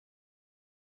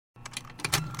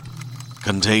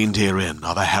Contained herein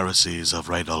are the heresies of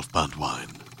Radolf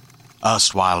Burntwine,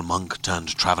 erstwhile monk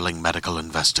turned traveling medical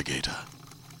investigator.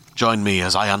 Join me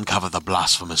as I uncover the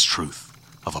blasphemous truth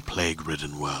of a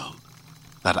plague-ridden world,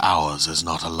 that ours is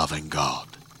not a loving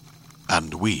God,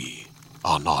 and we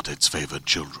are not its favored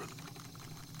children.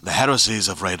 The heresies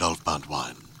of Radolf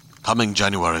Burntwine, coming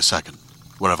January 2nd,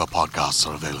 wherever podcasts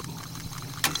are available.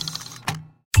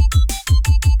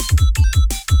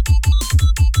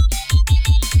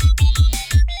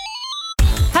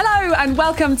 Hello and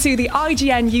welcome to the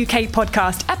IGN UK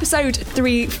podcast, episode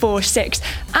 346.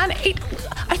 And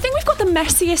I think we've got the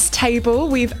messiest table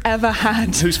we've ever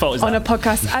had. Whose fault is on that? A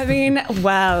podcast. I mean,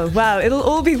 well, it'll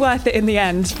all be worth it in the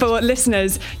end. For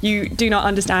listeners, you do not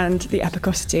understand the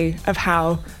epicosity of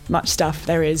how much stuff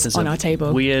there is There's on a our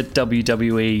table. Weird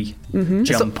WWE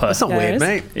jumper. That's not weird,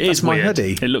 mate. It is my weird.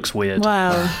 hoodie. It looks weird.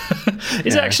 Wow.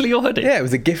 Is it actually your hoodie? Yeah, it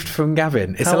was a gift from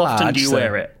Gavin. It's How a large, often do you so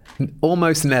wear it?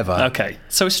 Almost never. Okay,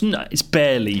 so it's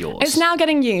barely yours. It's now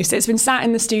getting used. It's been sat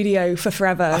in the studio for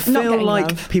forever. I feel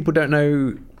like people don't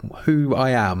know who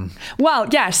I am. Well,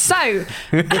 yes, so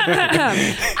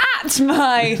at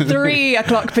my 3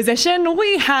 o'clock position,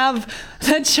 we have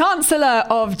the Chancellor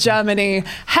of Germany,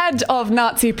 head of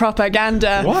Nazi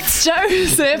propaganda, What?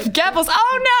 Joseph Goebbels.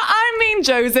 Oh no, I mean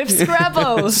Joseph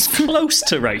Scrabbles. It's close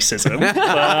to racism.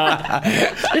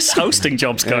 This hosting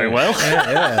job's going well.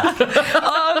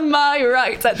 On my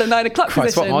right, at the 9 o'clock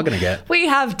Christ, position, what am I going to get? we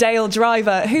have Dale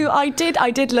Driver, who I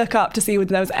did look up to see whether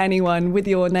there was anyone with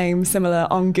your name similar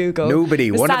on Google. Nobody,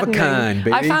 It was one of a saddening. kind,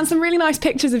 baby. I found some really nice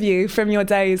pictures of you from your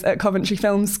days at Coventry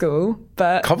Film School,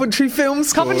 but Coventry Film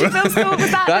School? Coventry Film School,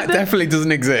 was that? That definitely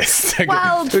doesn't exist.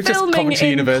 Well, it was just filming Coventry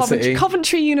in University.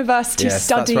 Coventry University, Yes,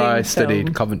 studying that's where I film.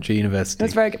 studied, Coventry University.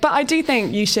 That's very good. But I do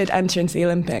think you should enter into the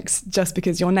Olympics just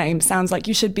because your name sounds like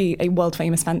you should be a world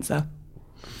famous fencer.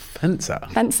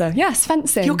 Fencer, yes,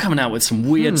 fencing. You're coming out with some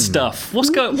weird stuff.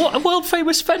 What a world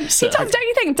famous fencer? Don't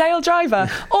you think Dale Driver?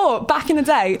 Or back in the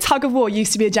day, tug of war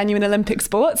used to be a genuine Olympic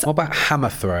sport. What about hammer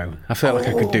throw? I feel like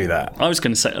I could do that. I was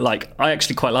going to say, I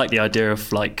actually quite like the idea of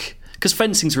because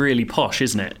fencing's really posh,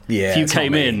 isn't it? Yeah, If you it's not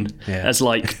came me. in Yeah. as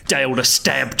Dale the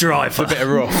Stab Driver. A bit of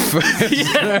rough.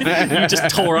 Yeah, you just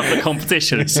tore up the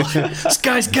competition. It's like, this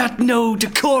guy's got no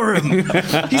decorum.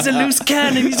 He's a loose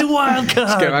cannon. He's a wild Go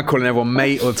card. around calling everyone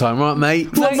mate all the time. Right,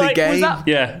 mate? What's the mate, game? was that-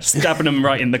 Yeah, stabbing him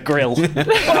right in the grill.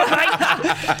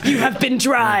 You have been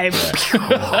drive.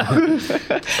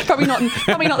 probably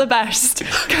not the best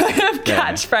kind of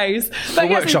catchphrase. But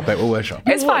We'll yes, workshop it. We'll workshop.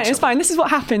 It's fine. It's fine. This is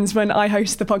what happens when I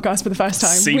host the podcast for the first time.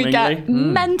 Seemingly. We get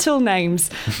mental names.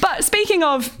 But speaking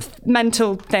of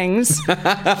mental things,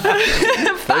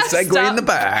 First segue in the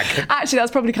bag. Actually,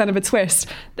 that's probably kind of a twist.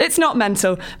 It's not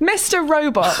mental. Mr.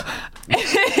 Robot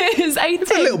is a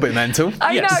It's a little bit mental.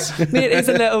 I Yes. know it is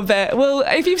a little bit. Well,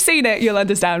 if you've seen it, you'll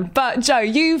understand. But Joe,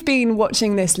 you've been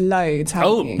watching this loads,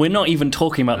 haven't you? We're not even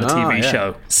talking about the TV yeah.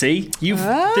 show. See,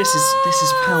 this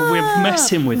is how we're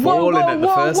messing with Whoa, it. Falling at the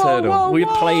first hurdle. We're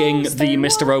playing stay the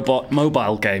Mr. Robot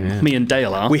mobile game. Me and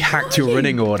Dale are. We hacked your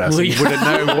running order, so We- you wouldn't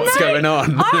know what's going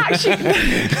on. I actually,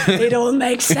 it all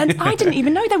makes sense. I didn't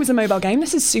even know there was a mobile game.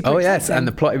 This is super Oh yes, exciting. and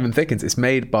the plot even thickens. It's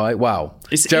made by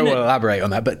It's Joe in will it- elaborate on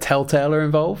that, but Telltale are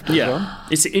involved. as well. Yeah,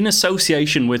 it's in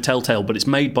association with Telltale, but it's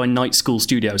made by Night School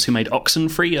Studios, who made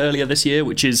Oxenfree earlier this year,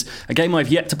 which is a game I've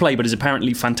yet to play, but is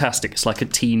apparently fantastic. It's like a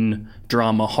teen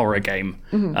drama horror game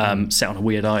set on a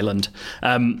weird island.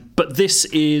 But this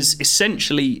is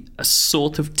essentially a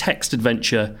sort of text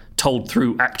adventure told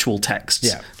through actual texts.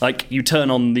 Yeah. Like you turn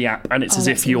on the app and it's as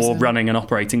if that's you're awesome. running an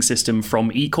operating system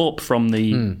from E Corp from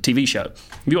the TV show.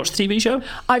 Have you watched the TV show?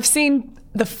 I've seen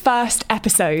the first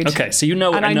episode. Okay, so you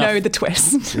know and enough. I know the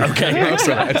twist. Okay,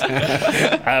 excellent.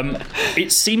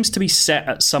 It seems to be set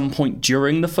at some point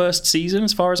during the first season,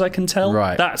 as far as I can tell.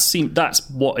 Right. That's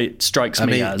what it strikes I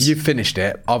me mean, as. you've finished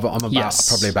it. I'm Yes.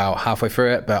 probably about halfway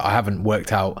through it, but I haven't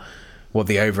worked out what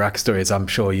the overarching story is. I'm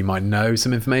sure you might know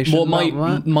some information. Well,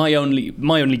 about that. my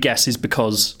only guess is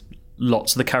because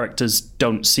lots of the characters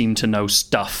don't seem to know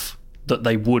stuff that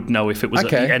they would know if it was at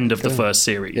Okay, the end of the cool. first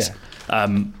series. Yeah.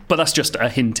 But that's just a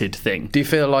hinted thing. Do you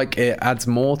feel like it adds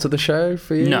more to the show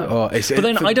for you? No. Or But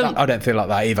then I don't feel like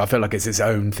that either. I feel like it's its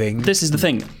own thing. This is the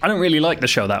thing. I don't really like the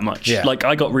show that much. Yeah. Like,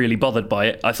 I got really bothered by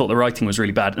it. I thought the writing was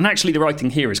really bad. And actually, the writing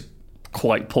here is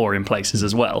quite poor in places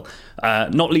as well.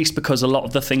 Not least because a lot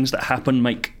of the things that happen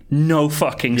make no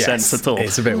fucking sense at all.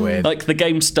 It's a bit weird. Like, the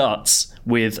game starts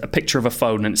with a picture of a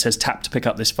phone and it says tap to pick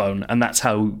up this phone, and that's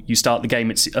how you start the game.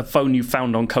 It's a phone you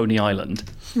found on Coney Island.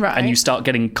 Right. And you start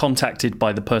getting contacted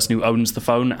by the person who owns the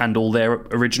phone and all their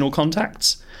original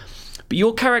contacts. but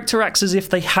your character acts as if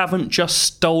they haven't just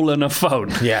stolen a phone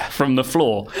from the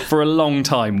floor for a long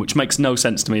time, which makes no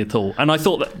sense to me at all. And I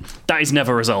thought that is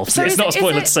never resolved. So it's not a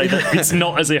spoiler to say that it's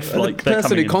not as if like the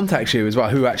person who contacts you as well,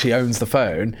 who actually owns the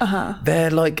phone,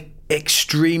 they're like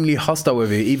extremely hostile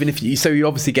with you. Even if you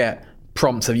obviously get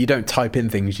prompts, so you don't type in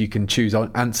things, you can choose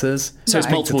answers. So it's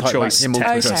multiple choice.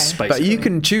 But you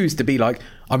can choose to be like,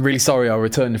 I'm really sorry, I'll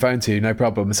return the phone to you, no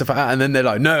problem, and stuff like that. And then they're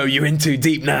like, no, you're in too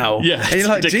deep now. Yeah, and you're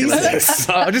like, ridiculous. Jesus,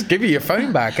 I'll just give you your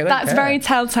phone back. That's very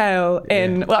Telltale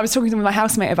well, I was talking to my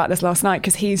housemate about this last night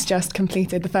because he's just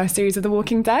completed the first series of The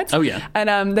Walking Dead. Oh, yeah.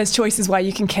 And there's choices where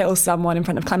you can kill someone in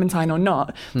front of Clementine or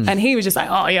not. And he was just like,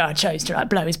 oh, yeah, I chose to like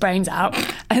blow his brains out.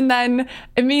 And then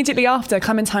immediately after,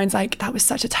 Clementine's like, that was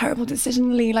such a terrible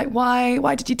decision, Lee. Like,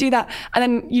 why did you do that? And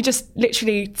then you just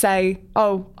literally say,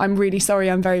 oh, I'm really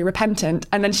sorry, I'm very repentant.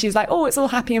 And then she's like, oh, it's all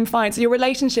happy and fine. So your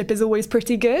relationship is always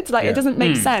pretty good. Like, it doesn't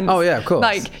make sense. Oh, yeah, of course.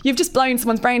 Like, you've just blown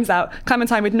someone's brains out.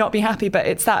 Clementine would not be happy, but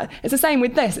it's the same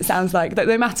with this, it sounds like, that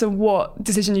no matter what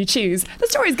decision you choose, the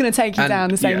story's going to take you down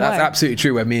the same way. That's absolutely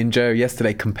true. Where me and Joe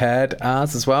yesterday compared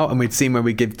ours as well, and we'd seen where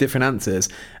we give different answers.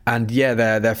 And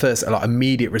their first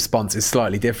immediate response is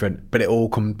slightly different, but it all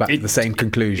comes back to the same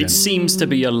conclusion. It seems to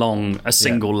be along a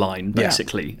single line,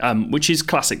 basically, which is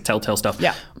classic Telltale stuff.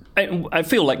 Yeah. I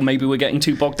feel like maybe we're getting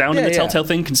too bogged down in the Telltale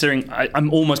thing, considering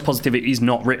I'm almost positive it is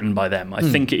not written by them. I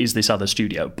think it is this other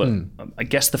studio, but I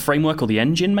guess the framework or the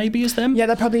engine maybe is them. Yeah,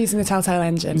 they're probably using the Telltale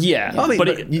engine. Yeah. I mean,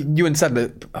 but you said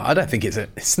that I don't think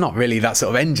it's not really that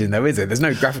sort of engine though, is it? There's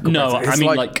no graphical. No, it's I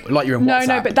mean like you're in WhatsApp.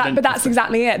 No, but that's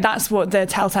exactly it. That's what the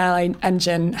Telltale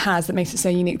engine has that makes it so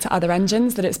unique to other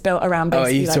engines, that it's built around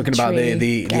basically. Oh, he's talking about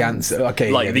the answer.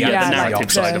 Okay, like the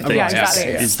narrative side of things. Yeah,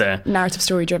 exactly. Is there narrative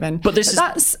story driven? But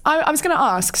I was going to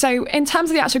ask. So, in terms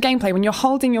of the actual gameplay, when you're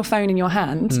holding your phone in your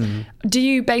hand, do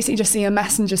you basically just see a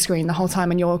messenger screen the whole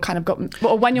time, and you're kind of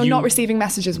or when you're not receiving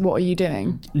messages, what are you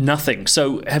doing? Nothing.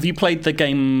 So, have you played the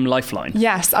game Lifeline?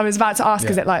 Yes, I was about to ask.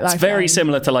 Is it like Lifeline? It's very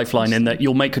similar to Lifeline in that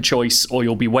you'll make a choice or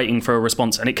you'll be waiting for a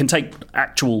response, and it can take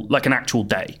an actual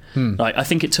day. Like, I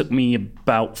think it took me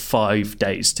about 5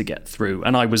 days to get through,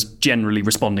 and I was generally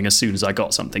responding as soon as I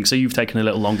got something. So you've taken a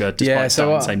little longer, despite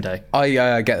starting the same day.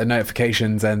 I get the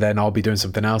notifications, and then I'll be doing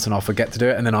something else, and I'll forget to do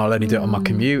it, and then I'll only do it on my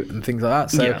commute and things like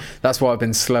that. So that's why I've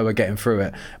been slower getting through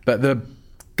it. But the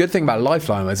good thing about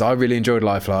Lifeline was I really enjoyed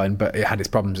Lifeline, but it had its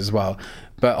problems as well.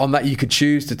 But on that, you could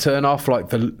choose to turn off like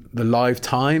the live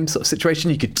time sort of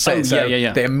situation. You could say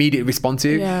they immediately respond to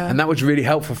you, and that was really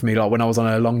helpful for me. Like when I was on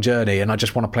a long journey and I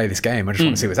just want to play this game, I just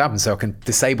want to see what's happened, so I can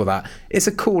disable that. It's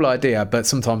a cool idea, but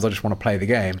sometimes I just want to play the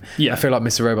game. I feel like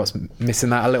Mr. Robot's missing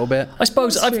that a little bit. I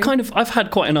suppose I've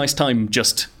had quite a nice time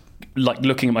just like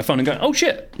looking at my phone and going, oh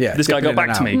shit, this guy got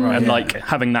back to me, and like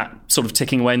having that sort of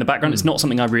ticking away in the background. It's not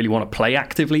something I really want to play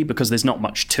actively because there's not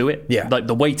much to it. Like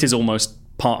the wait is almost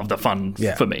part of the fun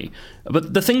for me.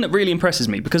 But the thing that really impresses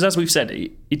me, because as we've said,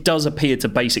 it does appear to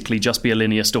basically just be a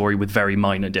linear story with very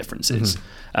minor differences.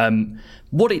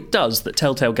 What it does that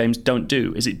Telltale games don't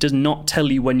do is it does not tell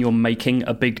you when you're making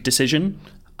a big decision.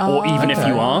 Or even if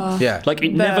you are. Like,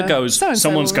 it never goes,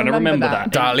 someone's going to remember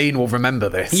that. Darlene will remember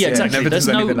this. Yeah, exactly.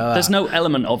 There's no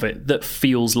element of it that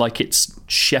feels like it's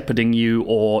shepherding you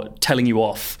or telling you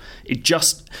off. It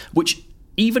just, which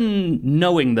even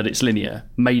knowing that it's linear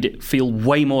made it feel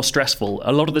way more stressful.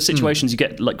 A lot of the situations you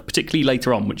get, like particularly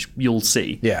later on, which you'll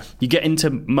see, you get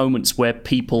into moments where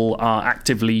people are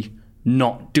actively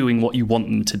not doing what you want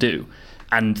them to do.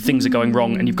 And things are going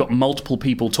wrong, and you've got multiple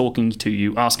people talking to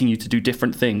you, asking you to do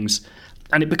different things.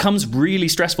 And it becomes really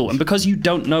stressful. And because you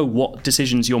don't know what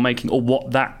decisions you're making or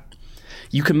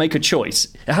you can make a choice.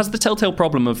 It has the Telltale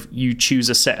problem of you choose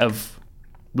a set of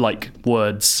like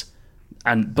words,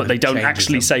 but they don't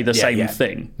actually say the same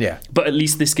thing. But at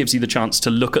least this gives you the chance to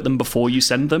look at them before you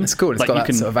send them. It's cool. It's got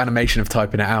that sort of animation of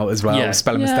typing it out as well,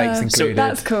 spelling mistakes included. So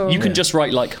that's cool. You can just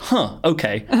write like,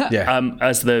 okay,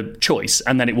 as the choice,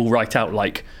 and then it will write out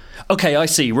like, okay, I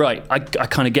see, right, I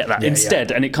kind of get that.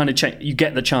 Instead, and it kind of you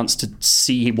get the chance to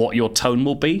see what your tone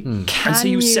will be. And so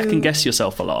you second guess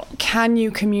yourself a lot. Can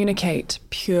you communicate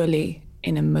purely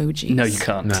in emojis? No, you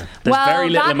can't. No. There's very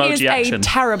little emoji action. That is a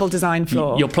terrible design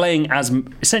flaw. You're playing as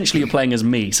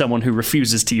me, someone who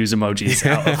refuses to use emojis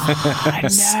out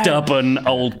of stubborn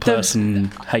old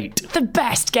person hate. The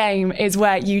best game is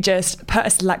where you just put a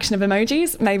selection of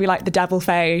emojis, maybe like the devil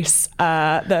face,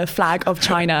 the flag of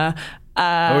China.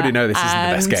 I already know this isn't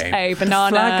the best game. A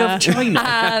banana, flag of China,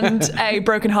 and a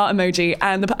broken heart emoji,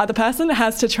 and the other person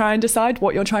has to try and decide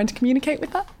what you're trying to communicate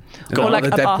with that. or like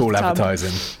the a Deadpool bathtub.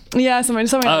 advertising. Yeah, something.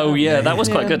 Oh like yeah, that was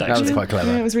quite good That actually. was quite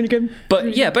clever. Yeah, it was really good.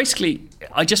 But yeah, basically,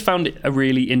 I just found it a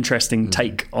really interesting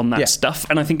take on that Yeah. stuff,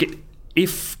 and I think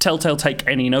if Telltale take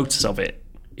any notice of it,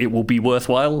 it will be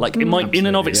worthwhile. Like it might, in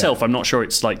and of Absolutely, itself, yeah. I'm not sure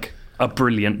it's like a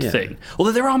brilliant thing.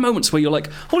 Although there are moments where you're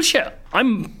like, holy shit,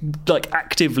 I'm like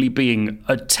actively being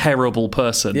a terrible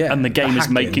person, Yeah, and the game is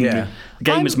hacking, making yeah. me. The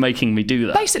game is making me do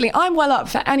that. Basically, I'm well up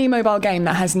for any mobile game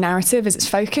that has narrative as its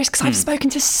focus, because I've spoken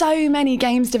to so many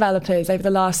games developers over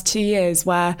the last 2 years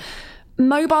where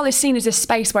mobile is seen as a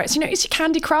space where it's, you know, it's your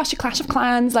Candy Crush, your Clash of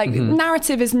Clans. Like,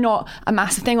 narrative is not a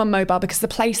massive thing on mobile because the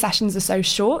play sessions are so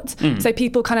short. So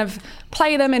people kind of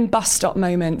play them in bus stop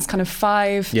moments, kind of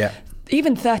 5,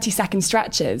 even 30-second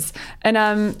stretches. And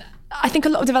I think a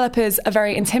lot of developers are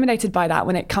very intimidated by that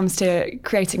when it comes to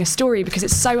creating a story, because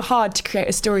it's so hard to create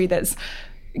a story that's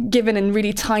given in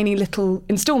really tiny little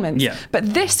installments. Yeah.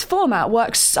 But this format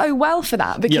works so well for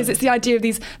that, because it's the idea of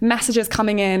these messages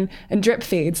coming in and drip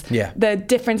feeds. Yeah. The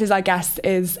difference is, I guess,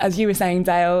 is, as you were saying,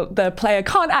 Dale, the player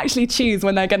can't actually choose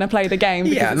when they're going to play the game.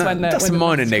 Because Yeah, it's when that's when a the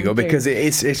minor messages niggle, come because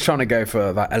through. it's trying to go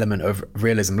for that element of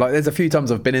realism. Like, there's a few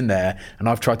times I've been in there and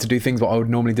I've tried to do things what I would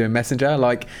normally do in Messenger.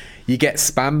 Like, you get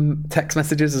spam text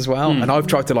messages as well, and I've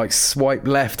tried to like swipe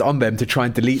left on them to try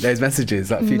and delete those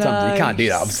messages like, a few times. You can't do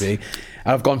that, Nice. obviously.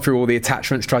 I've gone through all the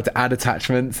attachments, tried to add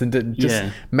attachments, and just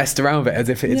messed around with it as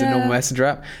if it is a normal Messenger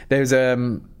app.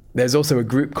 There's also a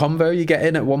group convo you get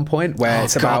in at one point where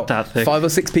it's God, about that thing. 5 or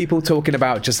 6 people talking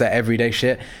about just their everyday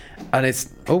shit, and it's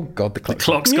the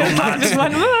Clock's gone mad. Just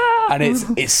went, "Ah!" and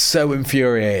it's so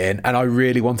infuriating, and I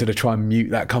really wanted to try and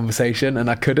mute that conversation and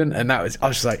I couldn't, and I was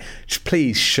just like,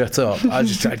 please shut up. I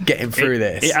was just getting through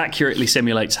this. It accurately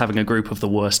simulates having a group of the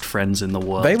worst friends in the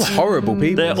world. They were horrible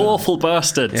people. They're awful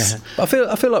bastards. Yeah. I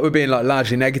feel like we're being like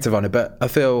largely negative on it, but I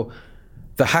feel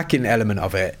the hacking element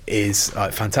of it is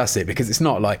like fantastic, because it's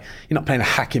not like you're not playing a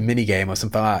hacking mini game or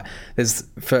something like that.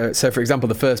 So for example,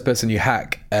 the first person you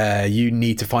hack, you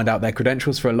need to find out their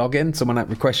credentials for a login. Someone that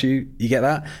requests you get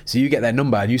that, so you get their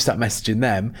number and you start messaging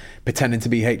them pretending to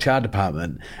be HR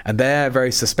department, and they're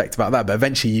very suspect about that, but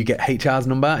eventually you get HR's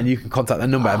number and you can contact their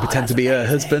number and pretend to be her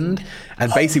husband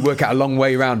and basically work out a long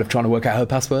way round of trying to work out her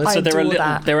password. I So there adore are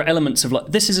that. there are elements of like,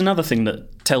 this is another thing that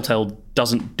Telltale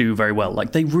doesn't do very well.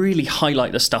 Like, they really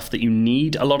highlight the stuff that you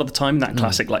need a lot of the time, that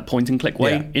classic like point and click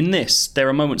way. Yeah. In this, there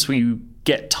are moments where you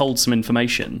get told some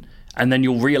information and then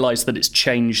you'll realize that it's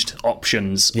changed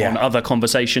options on other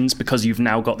conversations because you've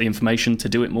now got the information to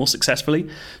do it more successfully.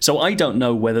 So I don't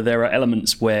know whether there are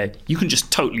elements where you can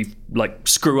just totally like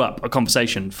screw up a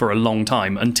conversation for a long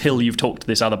time until you've talked to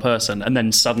this other person, and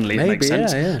then suddenly it makes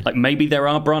sense. Like, maybe there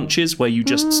are branches where you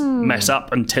just mess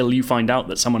up until you find out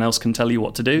that someone else can tell you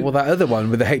what to do. Well, that other one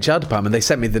with the HR department,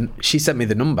 she sent me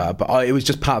the number, but it was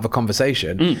just part of a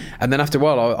conversation. And then after a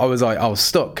while, I was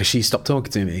stuck because she stopped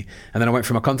talking to me. And then I went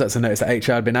through my contacts and noticed that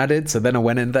HR had been added. So then I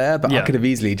went in there, but I could have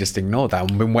easily just ignored that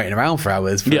and been waiting around for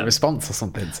hours for a response or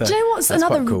something. So Do you know what's that's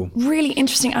another quite cool. really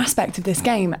interesting aspect of this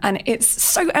game? And it's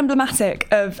so emblematic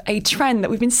of a trend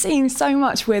that we've been seeing so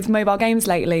much with mobile games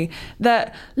lately,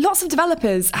 that lots of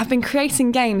developers have been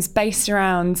creating games based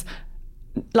around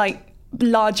like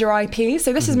larger IPs.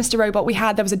 So this is Mr. Robot.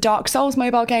 There was a Dark Souls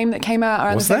mobile game that came out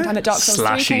around Was the same there? time that Dark Souls 3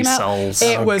 Slashy came out. Souls.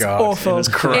 It Oh, was God. awful. It was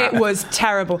crap. It was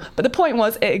terrible. But the point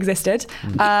was, it existed.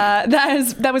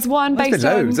 There was one There's based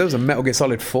been on loads. There was a Metal Gear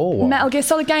Solid 4 one. Metal Gear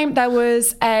Solid game. There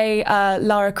was a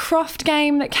Lara Croft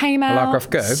game that came out. Lara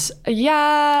Croft Go?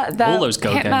 Yeah. All those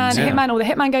Go Hitman, games, yeah. Hitman, all the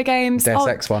Hitman Go games. Deus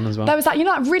Ex one as well. There was that,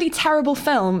 that really terrible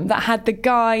film that had the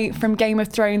guy from Game of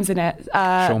Thrones in it.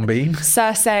 Sean Bean.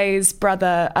 Cersei's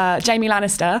brother, Jamie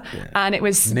Lannister. And it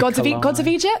was Gods of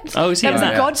Egypt. Oh, is he There was in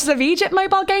a that? Gods of Egypt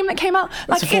mobile game that came out.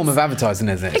 It's a form of advertising,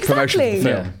 isn't it? It's promotion Exactly. for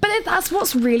the film. But that's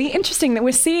what's really interesting, that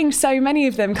we're seeing so many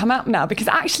of them come out now, because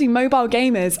actually mobile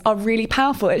gamers are really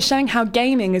powerful. It's showing how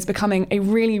gaming is becoming a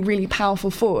really, really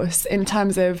powerful force in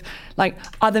terms of like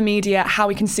other media, how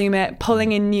we consume it,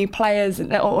 pulling in new players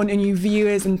or new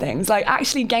viewers and things. Like,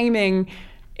 actually gaming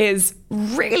is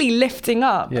really lifting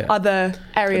up other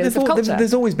areas of culture.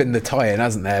 There's always been the tie-in,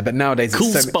 hasn't there? But nowadays Cool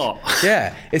it's so spot.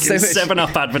 Yeah, it's so much.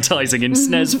 7-Up advertising in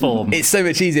SNES form. It's so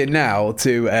much easier now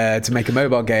to make a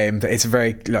mobile game that it's a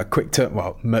very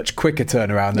much quicker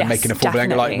turnaround than Yes, making a full blank.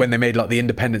 definitely. Like when they made like the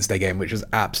Independence Day game, which was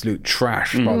absolute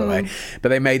trash, by the way. But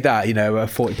they made that, a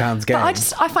 £40 game.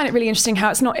 But I find it really interesting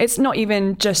how it's not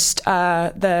even just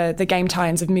the game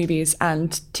tie-ins of movies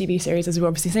and TV series, as we're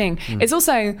obviously seeing. It's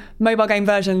also mobile game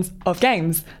versions of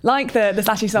games, like the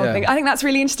Slashy Soul thing. I think that's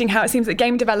really interesting how it seems that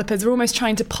game developers are almost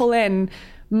trying to pull in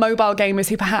mobile gamers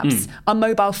who perhaps are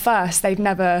mobile first. They've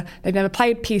never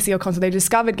played PC or console. They've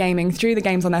discovered gaming through the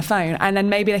games on their phone, and then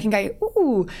maybe they can go,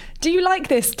 ooh, do you like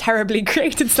this terribly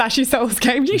created slashy Souls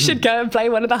game? You should go and play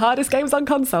one of the hardest games on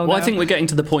console. Well, now. I think we're getting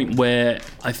to the point where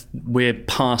we're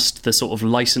past the sort of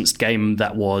licensed game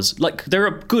that was, like, there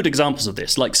are good examples of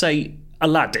this, like, say,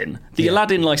 Aladdin. The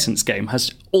Aladdin licensed game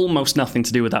has almost nothing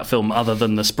to do with that film other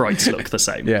than the sprites look the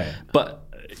same. But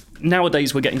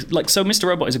nowadays we're getting, like, so Mr.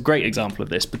 Robot is a great example of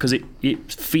this because it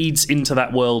feeds into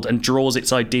that world and draws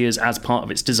its ideas as part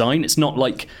of its design. It's not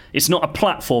a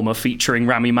platformer featuring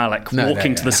Rami Malek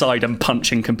walking to the side and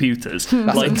punching computers.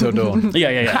 That's like, Until Dawn.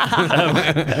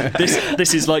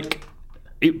 This is like,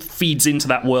 it feeds into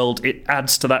that world, it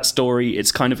adds to that story,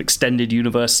 it's kind of extended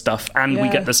universe stuff, and we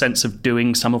get the sense of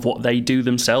doing some of what they do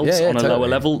themselves on a lower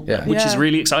level, which is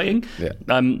really exciting.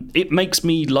 It makes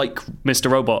me like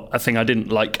Mr. Robot, a thing I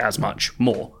didn't like as much,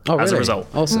 more as a result.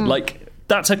 Awesome. Like,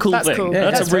 that's a cool thing. Cool.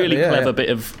 That's a really clever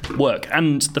bit of work.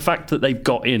 And the fact that they've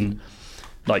got in,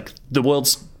 like, the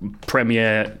world's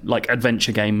premier, like,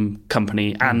 adventure game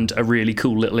company and a really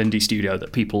cool little indie studio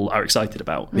that people are excited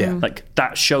about. Like,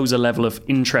 that shows a level of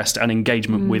interest and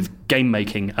engagement with game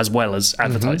making as well as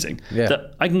advertising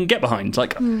that I can get behind.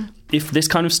 Like, if this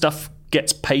kind of stuff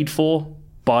gets paid for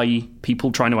by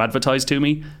people trying to advertise to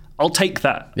me, I'll take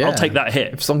that. I'll take that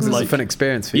hit. As long as it's a fun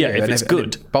experience for you. If it's good.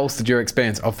 And it bolstered your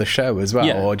experience of the show as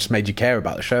well, or just made you care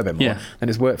about the show a bit more, then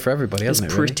it's worked for everybody, hasn't it?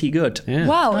 It's pretty good.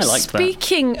 Well, I like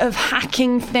speaking of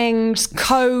hacking things,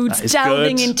 codes,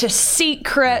 delving into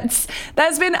secrets,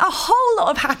 there's been a whole lot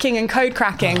of hacking and code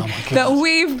cracking that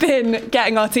we've been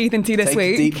getting our teeth into this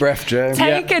week. Take a deep breath, Joe.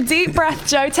 Take a deep breath,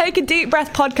 Joe. Take a deep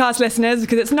breath, podcast listeners,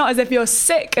 because it's not as if you're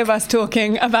sick of us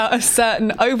talking about a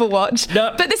certain Overwatch.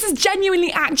 No. But this is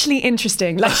genuinely actually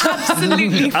interesting. Like,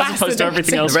 absolutely fascinating. As opposed to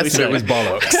everything else The rest we of it was say.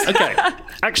 bollocks. Okay.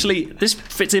 Actually, this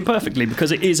fits in perfectly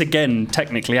because it is, again,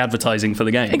 technically advertising for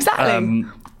the game. Exactly.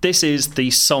 This is the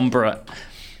Sombra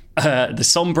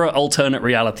alternate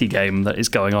reality game that is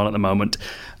going on at the moment,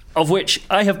 of which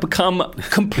I have become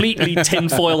completely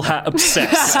tinfoil hat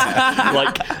obsessed.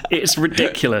 Like, it's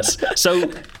ridiculous. So,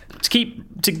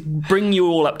 to bring you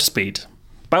all up to speed,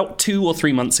 about 2 or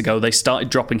 3 months ago, they started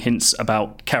dropping hints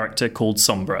about a character called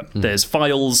Sombra. There's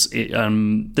files.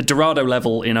 The Dorado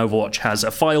level in Overwatch has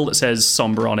a file that says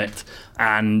Sombra on it,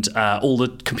 and all the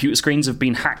computer screens have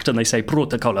been hacked, and they say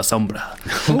Protocola Sombra.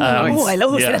 I'll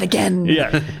always say that again.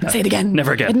 Say it again.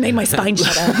 Never again. It made my spine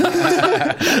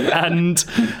shudder. And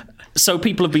so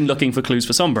people have been looking for clues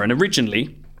for Sombra, and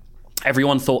originally,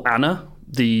 everyone thought Anna,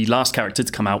 the last character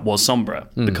to come out, was Sombra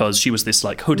because she was this,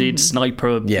 like, hooded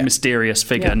sniper, mysterious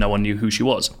figure. No one knew who she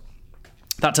was.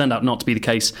 That turned out not to be the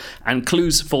case, and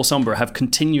clues for Sombra have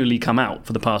continually come out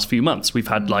for the past few months. We've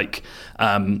had, like,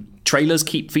 trailers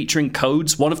keep featuring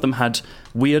codes. One of them had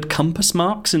weird compass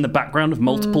marks in the background of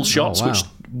multiple shots,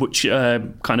 which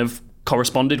kind of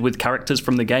corresponded with characters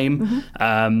from the game.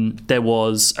 There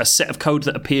was a set of code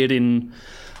that appeared in...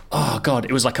 Oh God!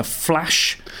 It was like a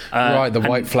flash. The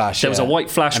white flash. There was a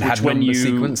white flash, and which when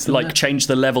you like changed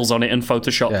the levels on it, and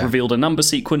Photoshop revealed a number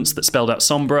sequence that spelled out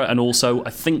Sombra, and also I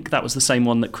think that was the same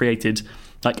one that created,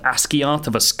 like, ASCII art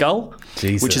of a skull,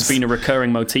 which has been a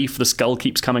recurring motif. The skull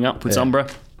keeps coming up with Sombra.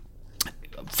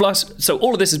 So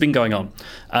all of this has been going on.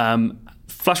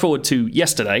 Flash forward to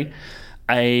yesterday,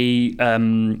 a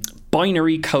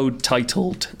binary code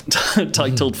titled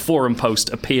forum post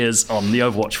appears on the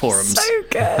Overwatch forums. So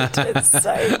good. It's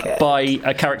so good. By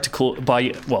a character called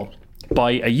by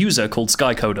a user called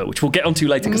Skycoder, which we'll get onto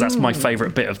later because that's my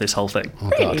favourite bit of this whole thing.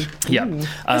 Oh God. Yeah.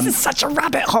 This is such a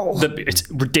rabbit hole. It's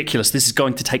ridiculous. This is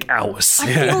going to take hours.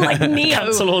 I feel like Neo.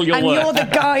 Cancel all your and work. you're the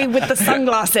guy with the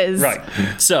sunglasses. Right.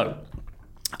 So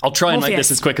I'll try and make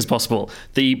this as quick as possible.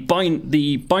 The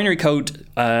binary code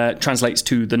translates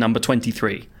to the number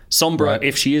 23. Sombra,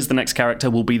 if she is the next character,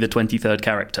 will be the 23rd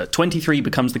character. 23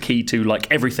 becomes the key to, like,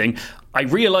 everything. I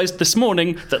realised this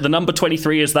morning that the number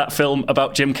 23 is that film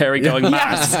about Jim Carrey going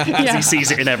mad as he sees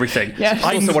it in everything.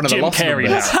 I'm also one of the Jim lost Carrey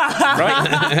numbers. now,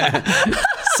 right?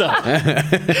 So,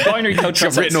 binary code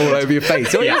It's written all over your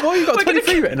face. Why have you got We're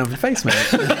 23 written on your face, mate?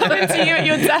 Coming to you at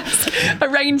your desk,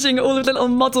 arranging all of the little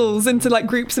models into, like,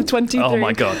 groups of 23. Oh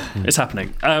my God, it's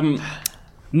happening.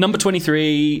 Number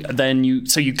 23, then you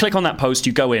click on that post,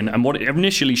 you go in, and what it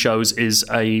initially shows is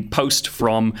a post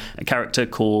from a character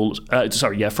called,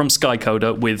 from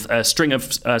Skycoder with a string of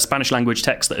Spanish language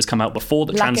text that has come out before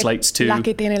that translates to... La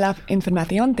que tiene la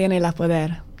información tiene la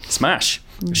poder. Smash.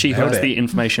 She who has the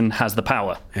information has the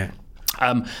power. Yeah.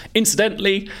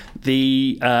 Incidentally,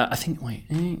 the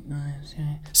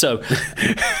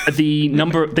the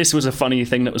number. This was a funny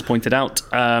thing that was pointed out.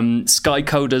 Sky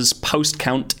Coda's post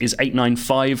count is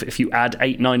 895. If you add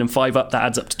 8, 9, and 5 up, that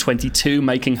adds up to 22,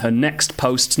 making her next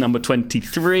post number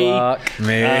 23. Fuck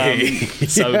me.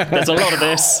 So there's a lot of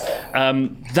this.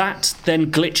 That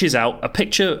then glitches out. A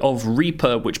picture of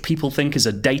Reaper, which people think is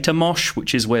a data mosh,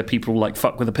 which is where people like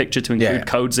fuck with a picture to include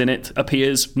codes in it,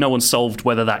 appears. No one's solved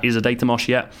whether that is a data mosh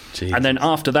yet. Jesus. And then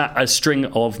after that, a string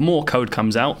of more code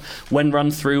comes out. When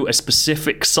run through a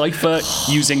specific cipher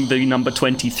using the number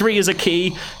 23 as a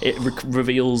key, it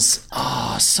reveals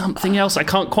something else. I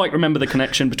can't quite remember the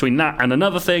connection between that and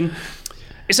another thing.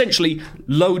 Essentially,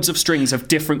 loads of strings of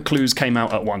different clues came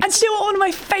out at once. And do you know what one of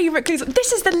my favourite clues?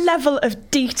 This is the level of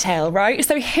detail, right?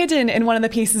 So hidden in one of the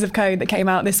pieces of code that came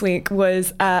out this week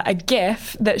was a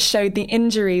GIF that showed the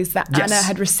injuries that Anna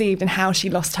had received and how she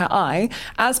lost her eye.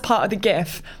 As part of the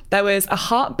GIF, there was a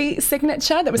heartbeat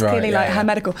signature that was clearly her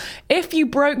medical. If you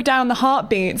broke down the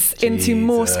heartbeats into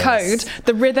Morse code,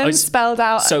 the rhythm spelled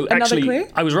out another clue.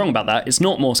 I was wrong about that. It's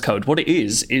not Morse code. What it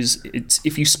is it's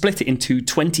if you split it into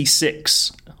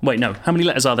 26... Wait, no. How many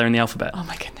letters are there in the alphabet? Oh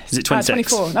my goodness. Is it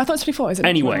 26? 24. I thought it was 24. Is it?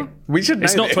 Anyway. 24? We should know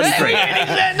It's not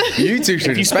 23. You two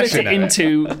should If you split it know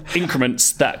into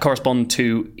increments that correspond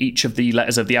to each of the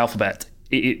letters of the alphabet,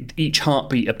 each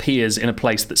heartbeat appears in a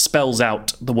place that spells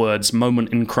out the words moment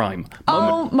in crime.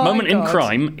 Moment in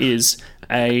crime is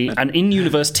an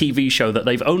in-universe TV show that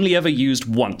they've only ever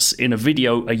used once in a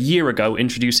video a year ago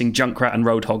introducing Junkrat and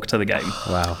Roadhog to the game.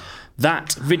 Wow.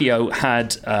 That video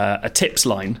had a tips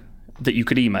line that you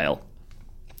could email.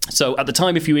 So at the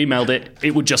time, if you emailed it,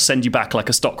 it would just send you back like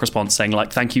a stock response saying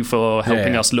like, thank you for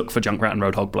helping us look for Junkrat and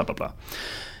Roadhog, blah, blah, blah.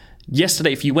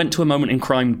 Yesterday, if you went to a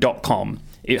momentincrime.com,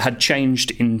 it had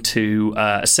changed into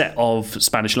a set of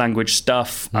Spanish language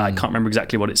stuff. I can't remember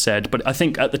exactly what it said, but I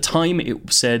think at the time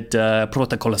it said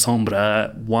Protocolo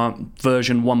Sombra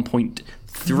version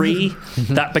 1.3.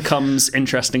 That becomes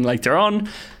interesting later on.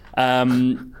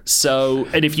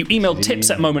 And if you emailed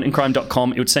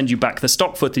tips@momentincrime.com, it would send you back the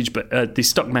stock footage, but the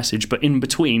stock message. But in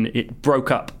between, it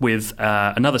broke up with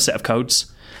another set of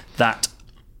codes that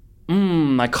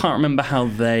I can't remember how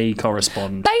they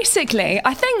correspond. Basically,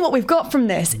 I think what we've got from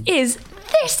this is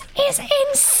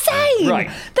insane. Right.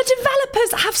 The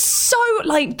developers have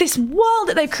this world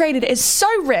that they've created is so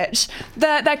rich.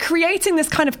 They're creating this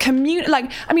kind of community.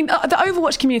 The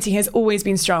Overwatch community has always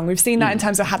been strong. We've seen that in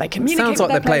terms of how they communicate. Sounds like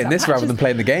they're playing this rather than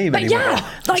playing the game anymore. Yeah,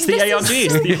 it's the ARG.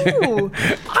 Is so cool.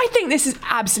 I think this is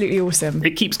absolutely awesome.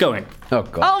 It keeps going. Oh,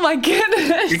 God. Oh, my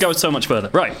goodness. It goes so much further.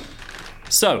 Right.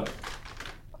 So,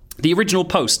 the original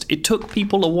post, it took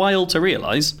people a while to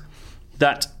realise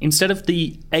that instead of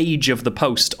the age of the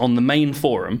post on the main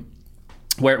forum,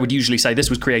 where it would usually say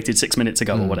this was created 6 minutes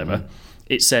ago or whatever,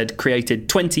 it said created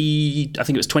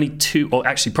 22, or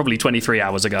actually probably 23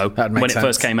 hours ago when it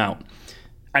first came out.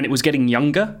 And it was getting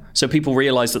younger, so people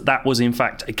realised that was in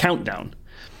fact a countdown.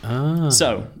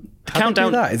 So, the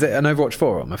countdown... that? Is it an Overwatch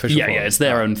forum, official forum? Yeah, it's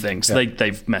their own thing, so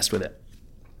they've messed with it.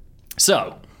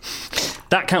 So...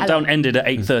 that countdown ended at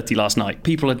 8:30 last night.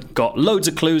 People had got loads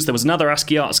of clues. There was another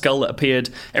ASCII art skull that appeared.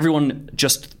 Everyone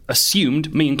just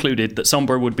assumed, me included, that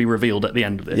Sombra would be revealed at the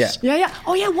end of this. Yeah.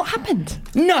 Oh, yeah, what happened?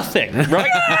 Nothing,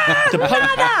 right?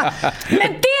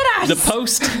 Mentiras! The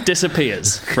post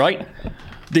disappears, right?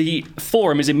 The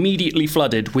forum is immediately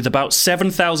flooded with about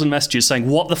 7,000 messages saying,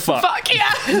 what the fuck? Fuck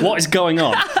yeah! What is going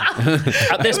on?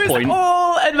 At this point...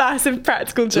 all a massive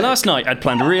practical joke. Last night, I'd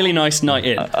planned a really nice night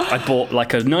in. I bought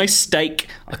like a nice steak.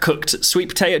 I cooked sweet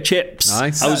potato chips.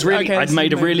 Nice. I'd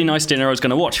made a really nice dinner. I was going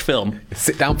to watch film.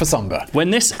 Sit down for Sombra.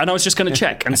 And I was just going to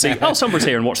check and see, Sombra's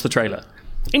here, and watch the trailer.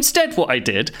 Instead, what I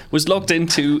did was logged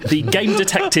into the Game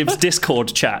Detectives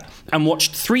Discord chat and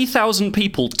watched 3,000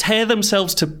 people tear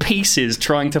themselves to pieces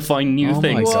trying to find new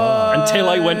things until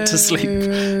I went to sleep.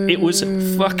 It was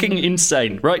fucking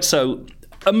insane, right? So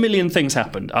a million things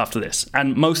happened after this,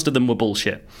 and most of them were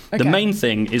bullshit. Okay. The main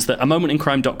thing is that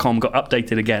momentincrime.com got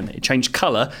updated again. It changed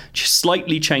colour,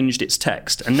 slightly changed its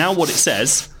text, and now what it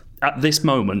says... at this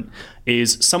moment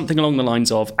is something along the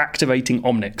lines of activating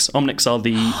Omnics. Omnics are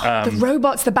the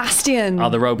robots, the Bastion. Are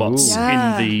the robots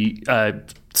in the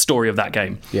story of that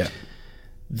game. Yeah.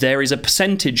 There is a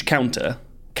percentage counter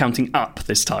counting up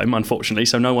this time, unfortunately,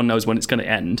 so no one knows when it's going to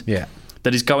end. Yeah.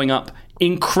 That is going up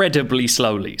incredibly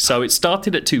slowly. So it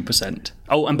started at 2%.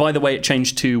 Oh, and by the way, it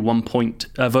changed to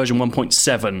version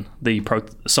 1.7, the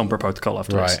Sombra protocol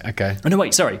after this. Right, okay. Oh, no,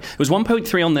 wait, sorry. It was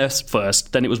 1.3 on this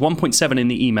first, then it was 1.7 in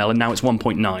the email, and now it's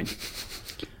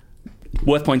 1.9.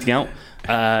 Worth pointing out,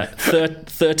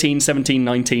 13, 17,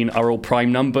 19 are all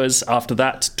prime numbers. After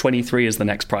that, 23 is the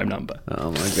next prime number.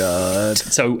 Oh my god.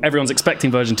 So everyone's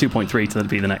expecting version 2.3 to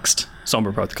be the next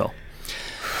Sombra protocol.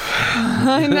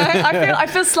 I know. I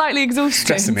feel slightly exhausted.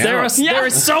 Stressing me There out.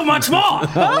 is so much more.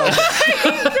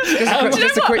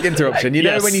 Just a quick interruption. You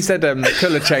know Yes. when you said the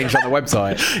colour change on the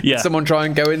website? Yeah. Someone try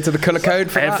and go into the colour code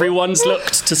for that? Everyone's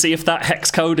looked to see if that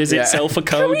hex code is Yeah. itself a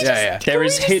code. Yeah.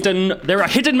 There are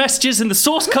hidden messages in the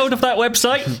source code of that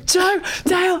website.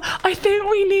 Dale, I think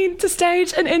we need to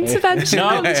stage an intervention No.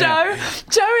 on Joe.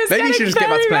 Joe is Maybe you should just get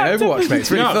back to playing Overwatch, mate.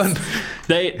 It's really fun.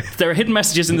 There are hidden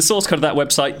messages in the source code of that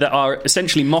website that are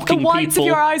essentially The mocking whites people. of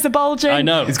your eyes are bulging. I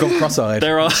know. He's gone cross-eyed.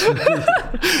 There are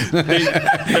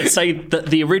that say that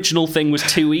the original thing was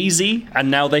too easy, and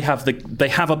now they have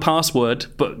a password,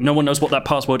 but no one knows what that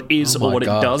password is Oh or my what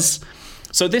God. it does.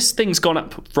 So this thing's gone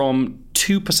up from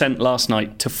 2% last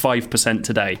night to 5%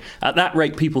 today. At that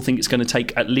rate, people think it's going to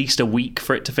take at least a week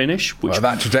for it to finish. Which, Well,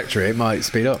 that trajectory, it might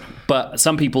speed up. but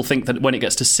some people think that when it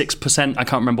gets to 6%, I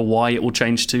can't remember why, it will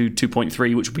change to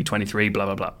 2.3, which will be 23, blah,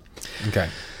 blah, blah. Okay.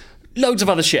 Loads of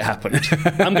other shit happened.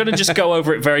 I'm going to just go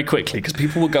over it very quickly because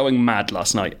people were going mad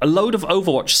last night. A load of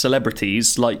Overwatch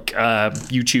celebrities, like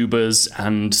YouTubers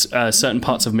and certain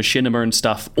parts of Machinima and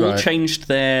stuff, all Right. changed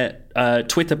their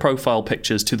Twitter profile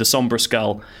pictures to the Sombra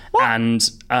Skull and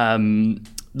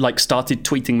started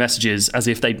tweeting messages as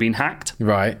if they'd been hacked.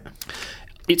 Right.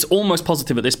 It's almost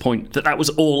positive at this point that was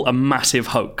all a massive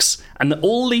hoax and that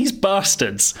all these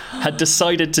bastards had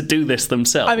decided to do this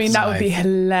themselves. I mean, that would be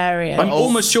hilarious. I'm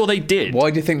almost sure they did. Why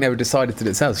do you think they were decided to do it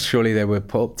themselves? Surely they were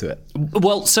put up to it.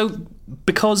 Well, so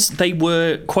because they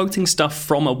were quoting stuff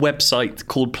from a website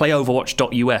called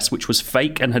playoverwatch.us, which was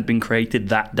fake and had been created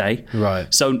that day.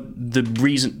 Right. So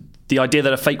the idea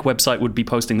that a fake website would be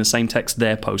posting the same text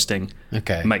they're posting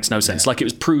makes no sense. Like, it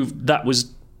was proved that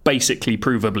was basically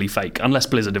provably fake, unless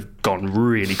Blizzard have gone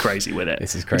really crazy with it.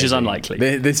 This is crazy. Which is unlikely.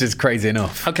 This is crazy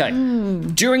enough. Okay.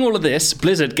 During all of this,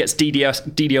 Blizzard gets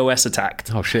DDoS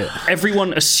attacked. Oh, shit.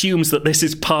 Everyone assumes that this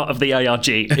is part of the ARG.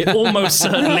 It almost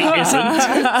certainly isn't.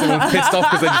 Someone's pissed off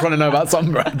because they just want to know about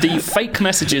Sombra. The fake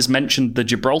messages mentioned the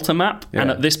Gibraltar map, and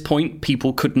at this point,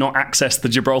 people could not access the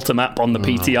Gibraltar map on the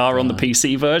PTR on the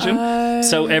PC version.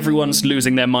 So everyone's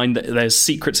losing their mind that there's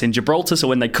secrets in Gibraltar. So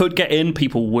when they could get in,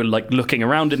 people were looking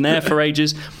around in there for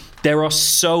ages. There are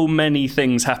so many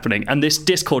things happening, and this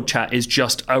Discord chat is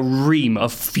just a ream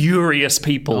of furious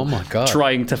people Oh my God.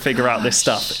 trying to figure out this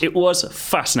stuff. It was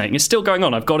fascinating. It's still going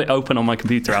on. I've got it open on my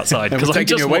computer outside. We're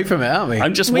taking you away from it, aren't we?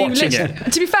 I'm just watching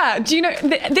it. To be fair, do you know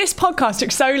this podcast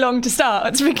took so long to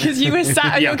start because you were sat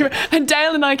at your computer, and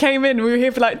Dale and I came in. We were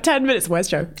here for like 10 minutes. Where's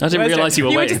Joe? I didn't realise you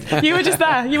were waiting. You were just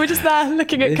there. You were just there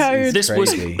looking at code.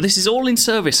 This is all in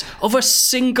service of a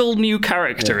single new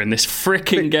character in this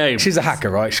freaking game. She's a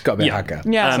hacker, right? She's got to be a hacker.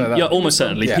 Yeah. Yeah, almost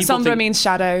certainly. Yeah. People Sombra think- means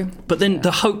shadow. But then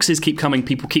the hoaxes keep coming.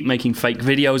 People keep making fake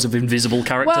videos of invisible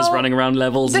characters Well, running around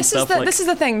levels and stuff. This is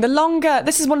the thing.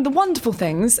 This is one of the wonderful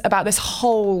things about this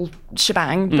whole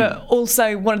shebang, but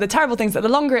also one of the terrible things that the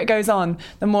longer it goes on,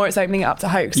 the more it's opening it up to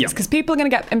hoaxes. Yeah. Because people are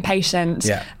going to get impatient,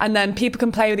 and then people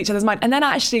can play with each other's mind, and then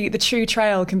actually the true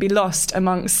trail can be lost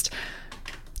amongst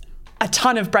a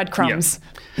ton of breadcrumbs.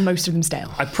 Most of them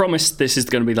stale. I promise this is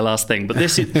going to be the last thing, but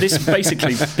this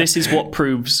is what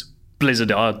proves Blizzard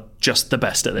are just the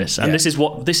best at this, and this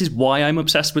is why I'm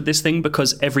obsessed with this thing,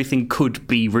 because everything could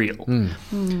be real.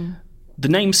 The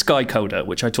name Skycoder,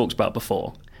 which I talked about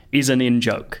before, is an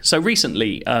in-joke. So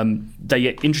recently, they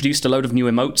introduced a load of new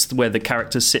emotes where the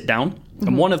characters sit down,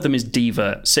 and one of them is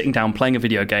Diva sitting down playing a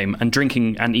video game and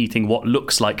drinking and eating what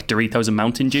looks like Doritos and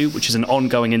Mountain Dew, which is an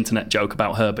ongoing internet joke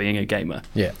about her being a gamer.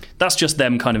 Yeah. That's just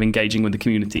them kind of engaging with the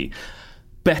community.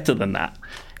 Better than that,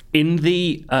 in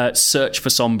the search for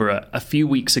Sombra a few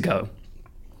weeks ago,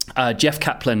 Jeff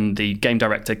Kaplan, the game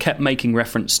director, kept making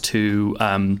reference to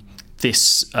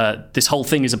this whole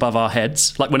thing is above our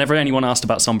heads. Like, whenever anyone asked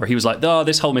about Sombra, he was like, "Oh,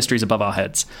 this whole mystery is above our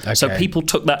heads." Okay. So people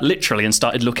took that literally and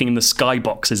started looking in the sky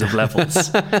boxes of levels.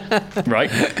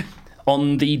 Right?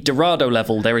 On the Dorado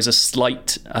level, there is a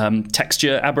slight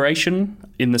texture aberration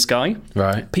in the sky.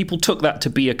 Right. People took that to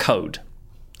be a code.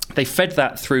 They fed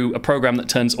that through a program that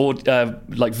turns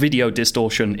video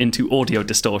distortion into audio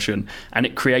distortion, and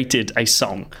it created a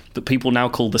song that people now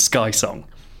call the Sky Song.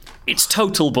 It's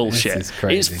total bullshit. This is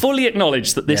crazy. It's fully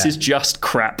acknowledged that this is just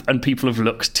crap and people have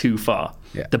looked too far.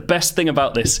 Yeah. The best thing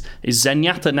about this is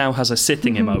Zenyatta now has a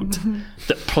sitting emote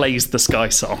that plays the Sky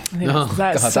song.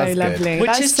 That's so that's lovely. good. Which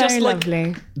That's is so just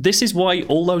lovely. This is why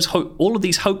all of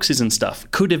these hoaxes and stuff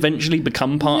could eventually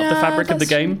become part of the Yeah, fabric of the that's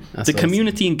game. That's The awesome.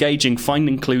 community engaging,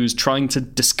 finding clues, trying to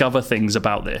discover things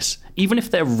about this. Even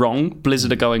if they're wrong,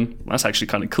 Blizzard are going, that's actually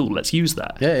kind of cool, let's use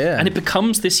that. Yeah. And it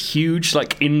becomes this huge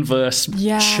inverse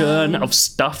churn of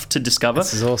stuff to discover.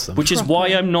 This is awesome. Which is why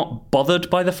I'm not bothered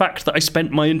by the fact that I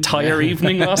spent my entire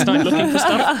evening last night looking for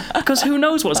stuff, because who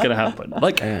knows what's going to happen.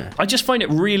 I just find it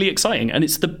really exciting, and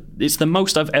it's the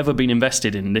most I've ever been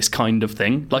invested in this kind of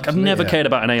thing. I've never cared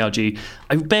about an ARG.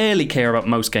 I barely care about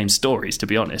most games' stories, to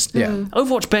be honest. Yeah.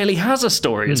 Overwatch barely has a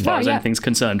story as far as yeah. anything's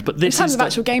concerned, but this In terms is of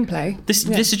actual gameplay. this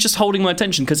is just holding my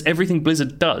attention, because everything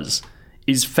Blizzard does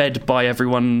is fed by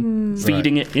everyone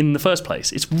feeding it in the first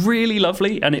place. It's really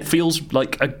lovely, and it feels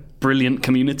like a brilliant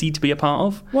community to be a part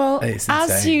of. Well, It's as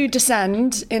insane. you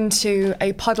descend into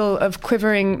a puddle of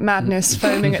quivering madness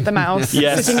foaming at the mouth,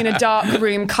 Yes. sitting in a dark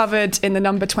room covered in the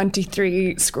number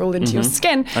 23 scrawled into your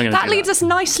skin, gonna that do leads that. us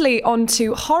nicely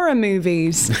onto horror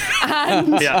movies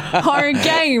and Yeah. horror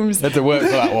games. Had to work for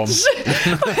that one.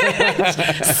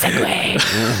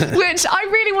 Which I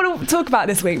really want to talk about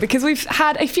this week, because we've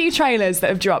had a few trailers that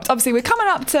have dropped. Obviously, we're coming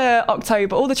up to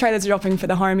October. All the trailers are dropping for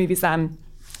the horror movies then.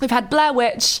 We've had Blair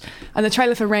Witch and the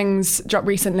trailer for Rings drop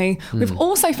recently. We've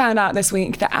also found out this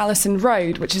week that Allison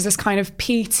Road, which is this kind of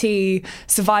PT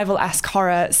survival-esque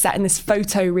horror set in this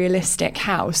photorealistic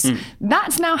house,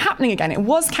 that's now happening again. It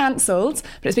was cancelled,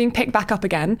 but it's being picked back up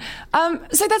again.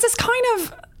 So there's this kind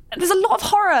of... There's a lot of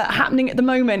horror happening at the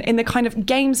moment in the kind of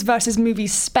games versus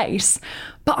movies space,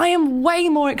 but I am way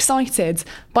more excited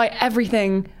by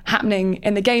everything happening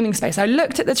in the gaming space. I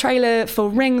looked at the trailer for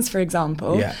Rings, for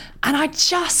example, and I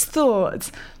just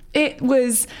thought it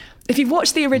was... If you've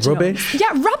watched the originals... Rubbish?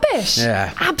 Yeah, rubbish.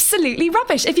 Yeah. Absolutely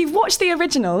rubbish. If you've watched the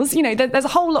originals, there's a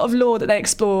whole lot of lore that they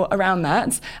explore around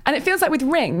that, and it feels like with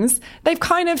Rings, they've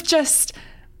kind of just...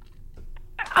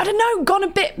 I don't know, gone a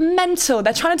bit mental.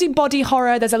 They're trying to do body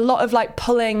horror. There's a lot of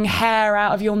pulling hair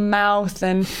out of your mouth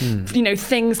and,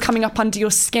 things coming up under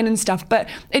your skin and stuff. But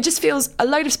it just feels a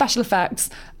load of special effects,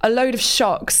 a load of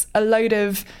shocks, a load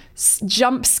of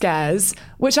jump scares,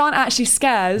 which aren't actually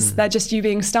scares. They're just you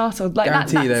being startled.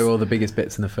 Guarantee they were all the biggest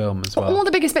bits in the film as well. All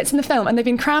the biggest bits in the film, and they've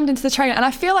been crammed into the trailer. And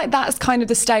I feel like that's kind of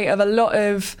the state of a lot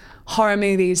of horror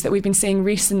movies that we've been seeing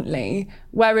recently,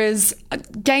 whereas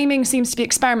gaming seems to be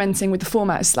experimenting with the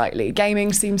format slightly.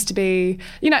 Gaming seems to be,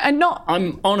 and not...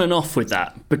 I'm on and off with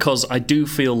that, because I do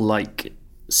feel like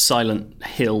Silent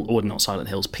Hill, or not Silent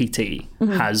Hills, PT,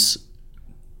 has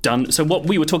done... So what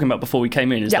we were talking about before we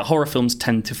came in is that horror films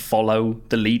tend to follow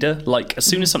the leader. As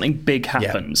soon as something big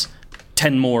happens...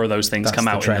 10 more of those things That's come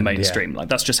the out trend, in the mainstream.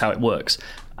 That's just how it works.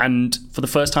 And for the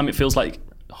first time, it feels like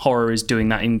horror is doing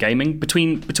that in gaming.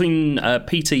 Between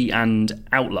PT and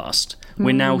Outlast,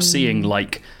 we're now seeing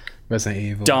Resident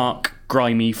Evil. dark,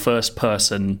 grimy,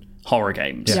 first-person horror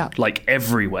games,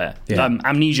 everywhere. Yeah.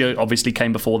 Amnesia obviously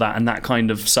came before that, and that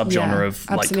kind of subgenre Yeah, of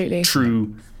absolutely.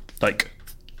 true,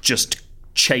 just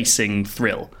chasing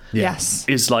thrill Yes.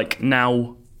 is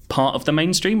now part of the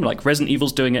mainstream. Resident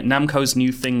Evil's doing it. Namco's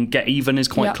new thing, Get Even, is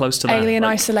quite close to that. Alien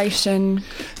Isolation,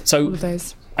 So all of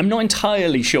those. I'm not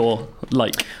entirely sure.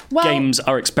 Well- Games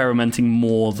are experimenting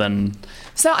more than.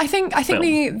 So I think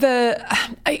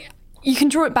you can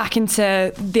draw it back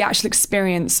into the actual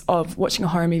experience of watching a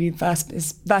horror movie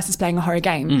versus playing a horror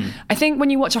game. I think when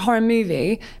you watch a horror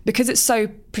movie, because it's so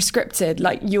prescripted,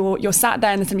 you're sat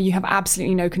there and you have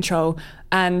absolutely no control,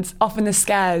 and often the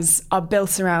scares are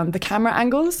built around the camera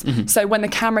angles. So when the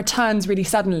camera turns really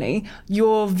suddenly,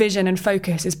 your vision and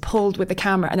focus is pulled with the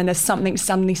camera, and then there's something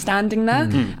suddenly standing there,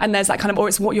 and there's that kind of, or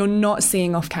it's what you're not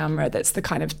seeing off camera that's the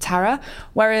kind of terror.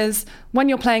 Whereas when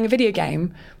you're playing a video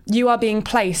game, you are being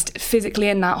placed physically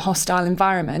in that hostile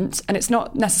environment, and it's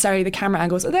not necessarily the camera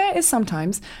angles. There is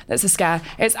sometimes that's a scare.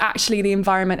 It's actually the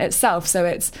environment itself. So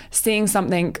it's seeing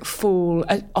something fall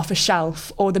off a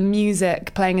shelf, or the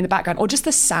music playing in the background, or just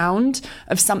the sound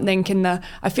of something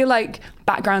I feel like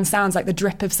background sounds like the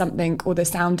drip of something or the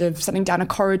sound of something down a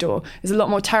corridor is a lot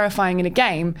more terrifying in a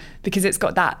game, because it's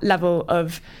got that level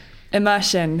of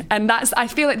immersion. And I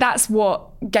feel like that's what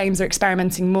games are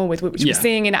experimenting more with, which we're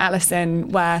seeing in Allison,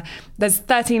 where there's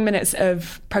 13 minutes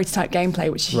of prototype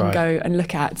gameplay which you can go and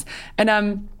look at,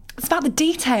 and it's about the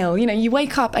detail. You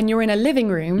wake up and you're in a living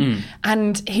room,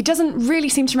 and he doesn't really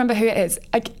seem to remember who it is,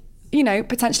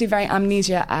 potentially very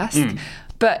Amnesia-esque,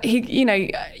 but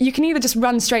you can either just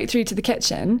run straight through to the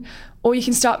kitchen, or you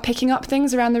can start picking up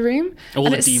things around the room. All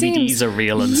the DVDs are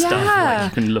real and stuff.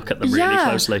 Like you can look at them really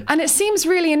closely. And it seems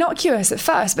really innocuous at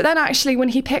first, but then actually when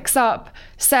he picks up,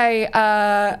 say,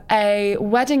 a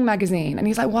wedding magazine, and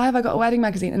he's like, why have I got a wedding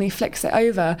magazine? And he flicks it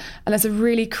over, and there's a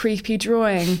really creepy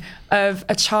drawing of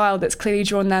a child that's clearly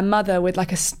drawn their mother with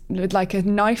like a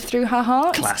knife through her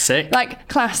heart. Classic. Like,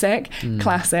 classic.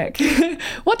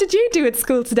 What did you do at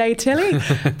school today, Tilly?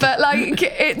 But like,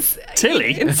 it's...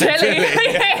 Tilly? Just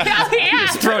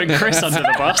throwing Chris under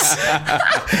the bus.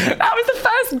 That was the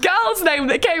first girl's name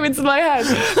that came into my head.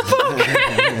 Poor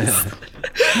Chris.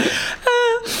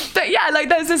 But yeah, like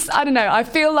there's this, I don't know, I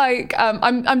feel like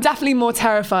I'm definitely more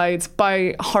terrified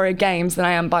by horror games than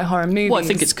I am by horror movies. Well, I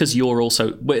think it's because you're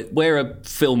also, where a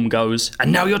film goes,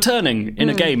 and now you're turning. In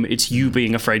a game, it's you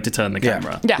being afraid to turn the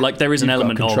camera. Yeah. Like there is an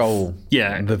element of control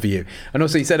the view. And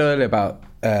also you said earlier about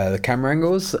the camera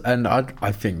angles, and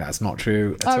I think that's not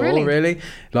true at all, really.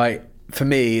 Like for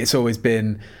me, it's always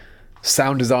been...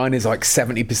 sound design is like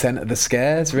 70% of the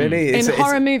scares, really. In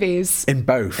horror movies? In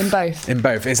both.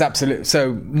 It's absolute.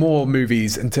 So more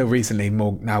movies until recently,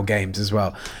 more now games as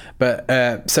well.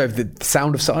 But so the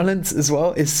sound of silence as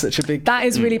well is such a big... That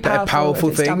is really powerful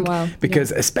thing. Done well.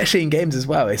 Because especially in games as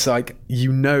well, it's like,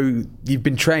 you've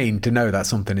been trained to know that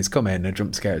something is coming, a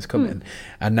jump scare is coming.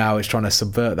 And now it's trying to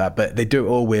subvert that. But they do it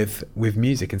all with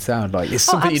music and sound. Like it's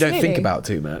something you don't think about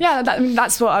too much. Yeah,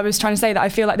 that's what I was trying to say, that I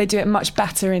feel like they do it much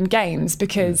better in games,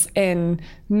 because in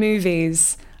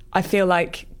movies, I feel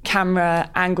like camera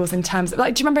angles in terms of,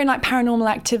 like, do you remember in like Paranormal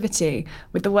Activity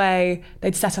with the way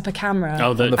they'd set up a camera?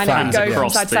 Oh, the and fans it would go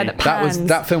across from side to side, pans,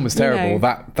 that film was terrible. You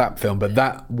know. That film, but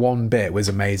that one bit was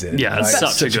amazing. Yeah, it's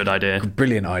such a good idea.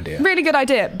 Brilliant idea. Really good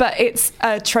idea, but it's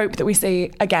a trope that we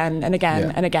see again and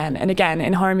again and again and again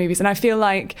in horror movies. And I feel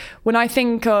like when I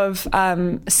think of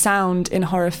sound in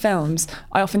horror films,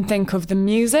 I often think of the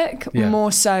music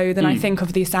more so than I think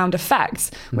of the sound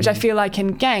effects, which I feel like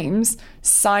in games,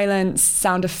 silence,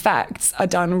 sound effects are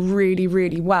done really,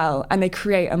 really well, and they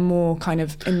create a more kind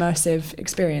of immersive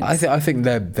experience. I think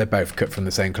they're both cut from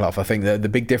the same cloth. I think the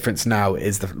big difference now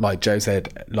is, like Joe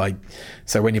said, like,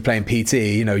 so when you're playing PT,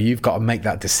 you've got to make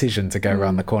that decision to go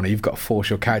around the corner. You've got to force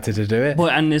your character to do it.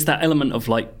 Well, and there's that element of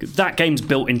like, that game's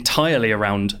built entirely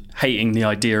around hating the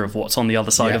idea of what's on the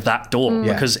other side of that door,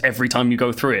 because every time you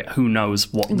go through it, who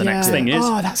knows what the next thing is.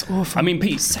 Oh, that's awful. I mean,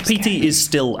 PT is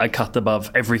still a cut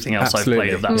above everything else I've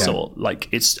played of that sort. Like,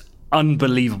 it's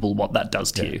unbelievable what that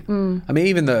does to you. I mean,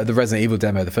 even the Resident Evil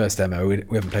demo, the first demo, we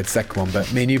haven't played the second one,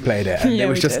 but me and you played it, and it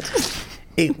was just...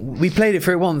 we played it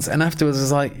through it once, and afterwards it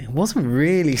was like, it wasn't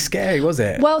really scary, was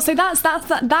it? Well, so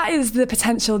that is the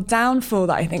potential downfall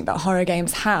that I think that horror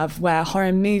games have, where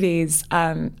horror movies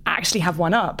actually have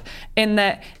one up, in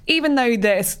that even though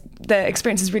the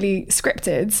experience is really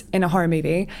scripted in a horror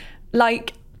movie,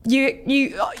 like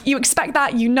you expect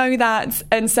that, you know that,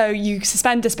 and so you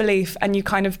suspend disbelief and you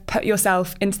kind of put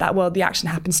yourself into that world. The action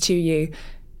happens to you.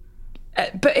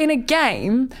 But in a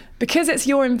game, because it's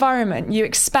your environment, you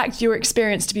expect your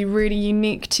experience to be really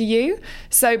unique to you.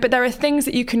 So, but there are things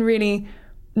that you can really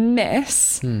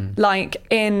miss, like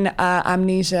in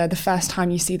Amnesia, the first time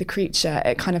you see the creature,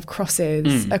 it kind of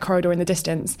crosses a corridor in the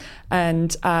distance,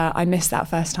 and I missed that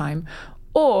first time.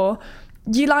 Or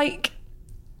you like,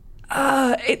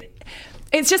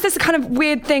 it's just this kind of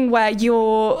weird thing where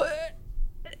you're,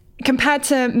 compared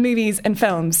to movies and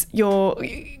films, you're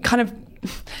kind of...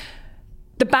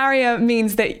 The barrier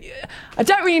means that I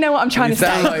don't really know what I'm trying to say.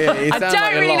 I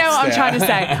don't really know what I'm trying to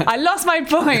say. I lost my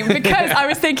point because I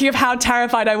was thinking of how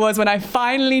terrified I was when I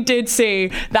finally did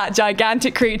see that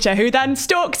gigantic creature who then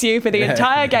stalks you for the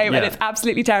entire game, and it's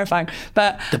absolutely terrifying.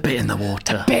 But the bit in the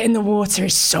water. The bit in the water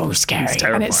is so scary,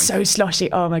 and it's so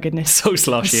sloshy. Oh my goodness, so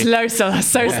sloshy. So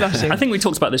sloshy. I think we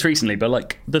talked about this recently, but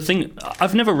like the thing,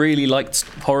 I've never really liked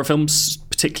horror films,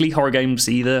 particularly horror games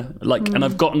either. Like, and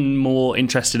I've gotten more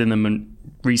interested in them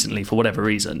recently for whatever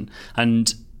reason,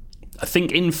 and I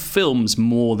think in films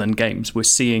more than games we're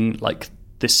seeing like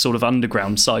this sort of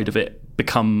underground side of it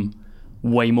become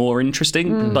way more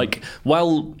interesting. Like,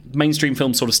 while mainstream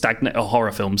films sort of stagnate, or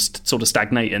horror films sort of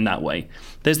stagnate in that way,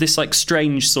 there's this like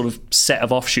strange sort of set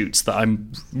of offshoots that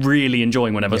I'm really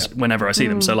enjoying whenever I see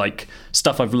them. So like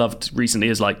stuff I've loved recently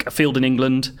is like A Field in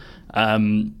England,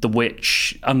 The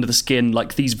Witch, Under the Skin,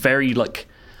 like these very like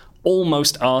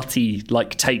almost arty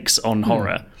like takes on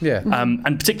horror.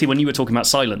 And particularly when you were talking about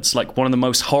silence, like one of the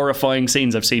most horrifying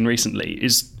scenes I've seen recently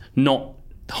is not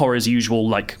horror's usual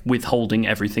like withholding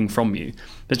everything from you.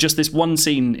 There's just this one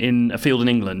scene in A Field in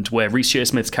England where Reece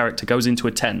Shearsmith's character goes into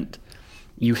a tent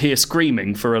you hear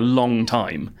screaming for a long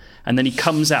time, and then he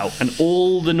comes out and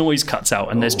all the noise cuts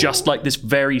out, and there's just like this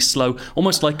very slow,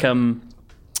 almost like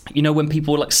you know when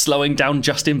people are like slowing down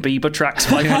Justin Bieber tracks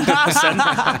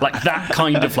 500%, like that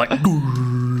kind of like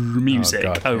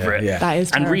music over it. Yeah. That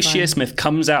is terrifying. And Reece Shearsmith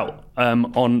comes out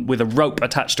with a rope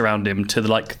attached around him to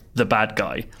the bad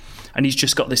guy, and he's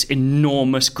just got this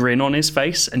enormous grin on his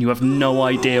face, and you have no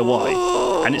idea why.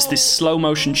 And it's this slow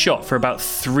motion shot for about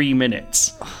 3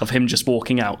 minutes of him just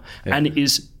walking out, and it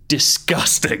is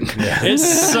disgusting.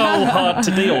 It's so hard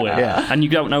to deal with, and you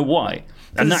don't know why.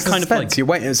 And that kind of like you're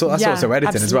waiting. So that's also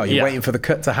editing as well. You're waiting for the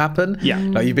cut to happen. Yeah,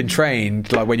 like you've been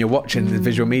trained, like when you're watching the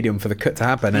visual medium, for the cut to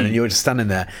happen, and you're just standing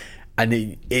there.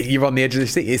 And you're on the edge of the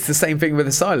seat. It's the same thing with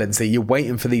the silence. You're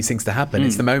waiting for these things to happen.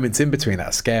 It's the moments in between that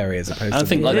are scary, as opposed to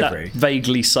think the like delivery. that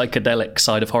vaguely psychedelic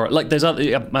side of horror. Like there's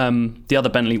the other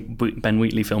Ben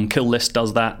Wheatley film, Kill List,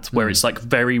 does that, where it's like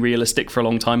very realistic for a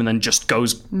long time and then just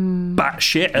goes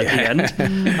batshit at the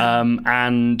end.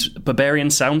 And Barbarian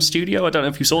Sound Studio, I don't know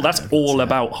if you saw, that's all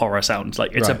about horror sound.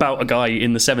 Like it's about a guy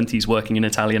in the 70s working in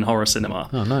Italian horror cinema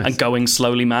and going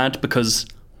slowly mad because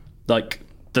like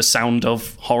the sound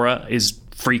of horror is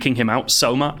freaking him out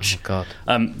so much. Oh,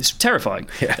 God. It's terrifying.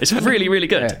 It's really, really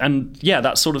good. And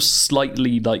that sort of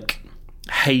slightly like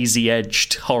hazy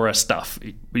edged horror stuff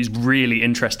is really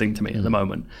interesting to me at the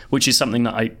moment, which is something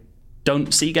that I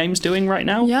don't see games doing right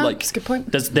now. Yeah, like, that's a good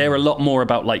point. They're a lot more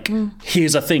about like,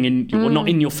 here's a thing well, not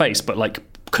in your face, but like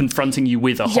confronting you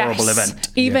with a horrible event.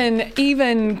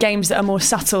 Even games that are more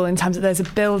subtle in terms of there's a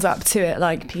build up to it,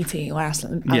 like PT or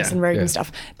Alison Road and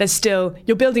stuff. There's still,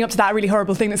 you're building up to that really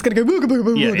horrible thing that's going to go boog, boog,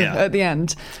 boog, boog at the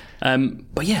end.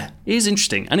 But it is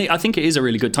interesting, and I think it is a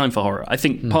really good time for horror. I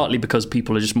think partly because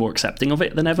people are just more accepting of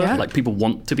it than ever. Like people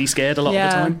want to be scared a lot of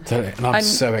the time. Totally. And I'm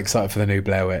so excited for the new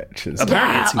Blair Witch.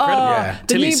 Apparently it's incredible.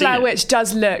 The new Blair Witch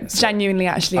does look genuinely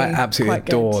actually I absolutely quite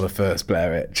adore good. the first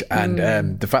Blair Witch,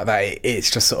 and the fact that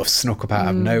it's just sort of snuck up out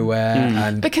of nowhere.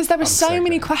 And because there were so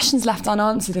many questions left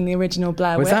unanswered in the original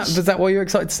Blair Witch. Was that why you were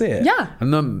excited to see it? Yeah.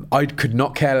 And I could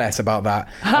not care less about that.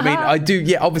 I mean, I do,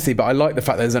 obviously, but I like the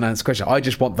fact there's an unanswered question. I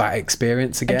just want that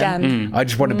experience again. I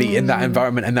just want to be in that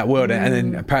environment and that world. And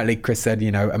then apparently Chris said,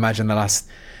 imagine the last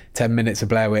 10 minutes of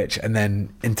Blair Witch and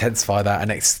then intensify that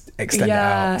and extend it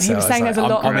out. So he was saying there's a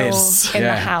lot more in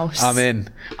the house. I'm in.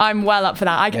 I'm well up for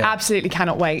that. I absolutely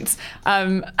cannot wait.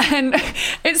 And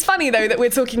it's funny though that we're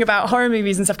talking about horror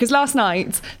movies and stuff, because last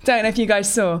night, don't know if you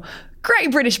guys saw,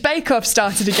 Great British Bake Off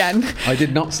started again. I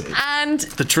did not see. And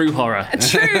the true horror.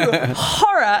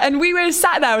 And we were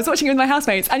sat there, I was watching it with my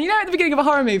housemates, and at the beginning of a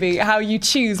horror movie, how you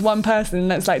choose one person,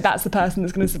 that's like, that's the person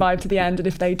that's going to survive to the end, and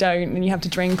if they don't, then you have to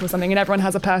drink or something, and everyone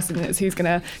has a person that's who's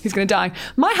going to die.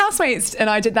 My housemates and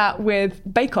I did that with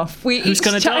Bake Off. Who's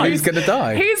going to die? Who's going to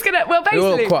die? Well, basically...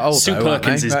 You're all quite old, Sue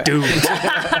Perkins is doomed.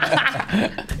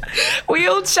 We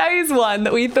all chose one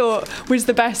that we thought was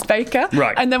the best baker,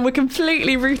 right? And then we're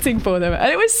completely rooting for them,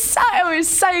 and it was so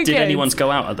good. Did anyone's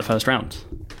go out at the first round?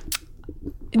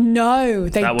 No,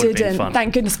 they didn't. Been fun.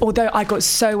 Thank goodness. Although I got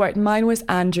so worried. Mine was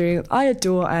Andrew. I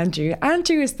adore Andrew.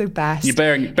 Andrew is the best. You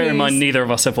bear in mind neither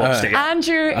of us have watched it yet.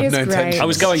 Andrew is great. I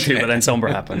was going to, but then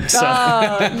Sombra happened. So.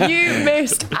 Oh, you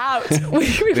missed out.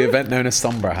 The event known as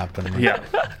Sombra happened. Yeah.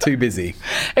 Too busy.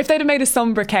 If they'd have made a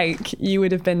Sombra cake, you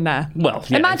would have been there. Well,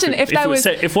 yeah, imagine if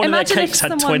one of their cakes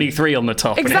had 23 on the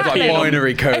top. Exactly. And it had like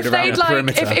binary code around the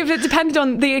perimeter. If it depended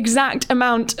on the exact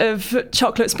amount of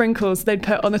chocolate sprinkles they'd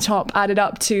put on the top, added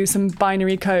up to some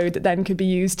binary code that then could be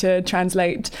used to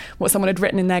translate what someone had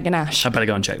written in their ganache. I better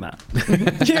go and check that.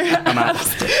 I'm out.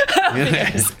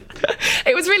 Yes.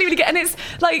 It was really, really good. And it's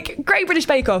like, Great British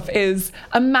Bake Off is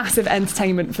a massive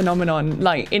entertainment phenomenon,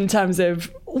 like in terms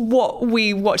of what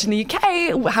we watch in the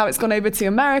UK, how it's gone over to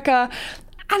America.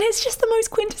 And it's just the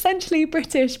most quintessentially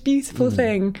British, beautiful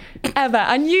thing ever.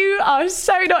 And you are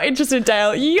so not interested,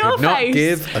 Dale. Your Could not face.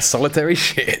 give a solitary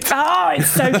shit. Oh,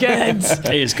 it's so good.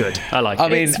 It is good. I like it. I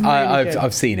mean, really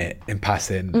I've seen it in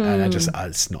passing, and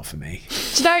it's not for me.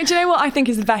 Do you know what I think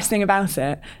is the best thing about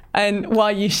it? And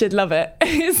why you should love it?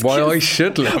 Why I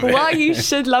should love it? Why you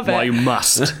should love it? Why you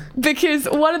must. Because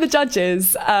one of the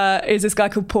judges is this guy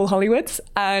called Paul Hollywood,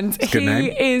 and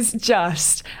he is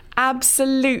just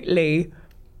absolutely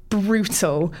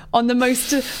brutal on the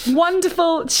most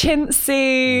wonderful,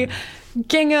 chintzy,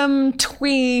 gingham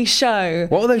twee show.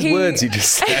 What are those words you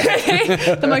just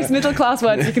said? The most middle class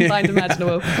words you can find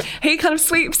imaginable. He kind of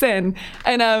sweeps in,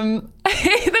 and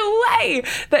the way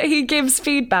that he gives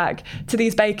feedback to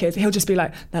these bakers. He'll just be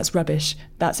like, that's rubbish,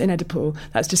 that's inedible,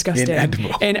 that's disgusting.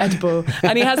 Inedible.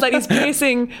 And he has like these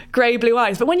piercing grey blue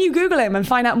eyes. But when you Google him and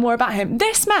find out more about him,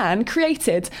 this man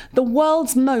created the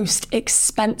world's most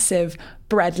expensive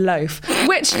bread loaf,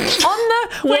 which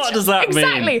what does that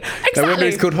mean? Exactly.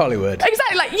 It's called Hollywood.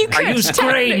 Exactly. Like you could I used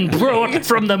grain brought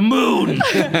from the moon.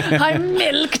 I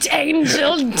milked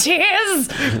angel tears.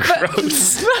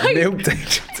 Gross. Milked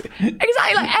angel tears.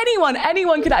 Exactly. Like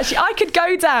anyone could actually. I could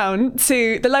go down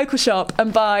to the local shop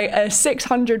and buy a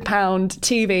 £600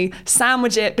 TV,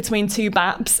 sandwich it between two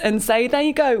baps, and say, "There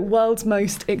you go, world's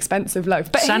most expensive loaf."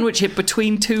 But Sandwich it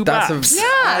between two baps.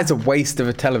 That's a waste of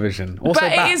a television. Also,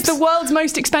 but it is the world's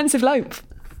most expensive loaf.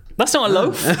 That's not a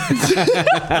loaf.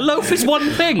 A loaf is one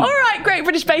thing. All right, Great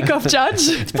British Bake Off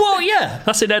judge. Well, yeah,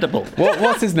 that's inedible.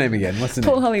 What's his name again?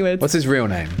 Paul Hollywood. What's his real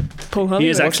name? Paul Hollywood. He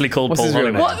is actually called Paul his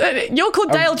real Hollywood. name? You're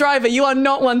called Dale Driver. You are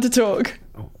not one to talk.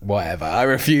 Whatever. I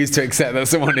refuse to accept that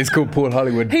someone is called Paul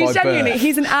Hollywood He's by genuinely, birth.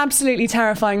 he's an absolutely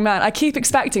terrifying man. I keep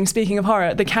expecting, speaking of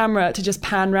horror, the camera to just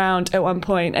pan round at one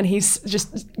point and he's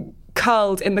just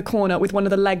curled in the corner with one of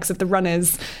the legs of the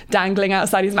runners dangling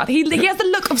outside his mouth. He has the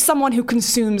look of someone who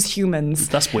consumes humans.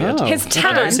 That's weird. Oh. His tan,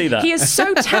 I don't see that. he is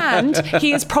so tanned,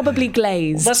 he is probably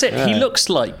glazed. That's it. He looks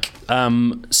like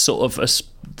sort of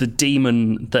the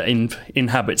demon that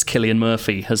inhabits Cillian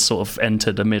Murphy has sort of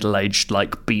entered a middle-aged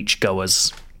like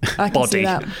beachgoer's I can body. see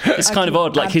that. It's I kind of can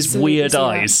odd, like his absolutely weird see that.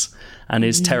 eyes and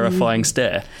his terrifying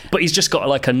stare. But he's just got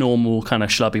like a normal kind of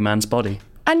schlubby man's body.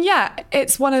 And yeah,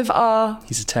 it's one of our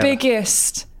He's a terror.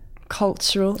 biggest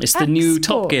cultural It's the new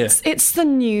Top Gear. exports. It's the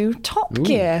new Top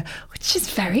Gear, which is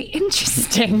very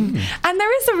interesting. And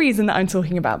there is a reason that I'm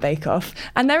talking about Bake Off.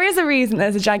 And there is a reason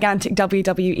there's a gigantic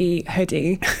WWE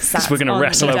hoodie. Because we're going to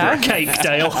wrestle over a cake,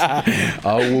 Dale.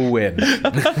 I will win.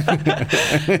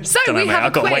 So Don't know, we mate, have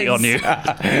I've got a weight on quiz.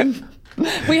 you.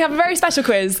 We have a very special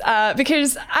quiz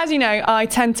because, as you know, I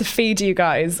tend to feed you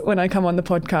guys when I come on the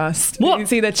podcast. What?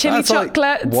 It's either chili That's like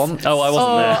chocolates once. Oh, I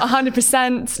wasn't there.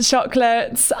 100%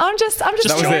 chocolates. I'm just That was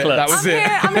here. it. That was I'm it.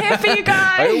 Here. I'm here for you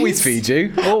guys. I always feed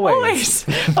you. Always.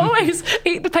 Always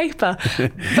eat the paper.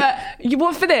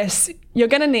 But for this, you're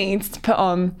going to need to put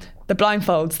on the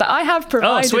blindfolds that I have Oh,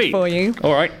 provided sweet. for you.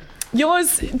 All right.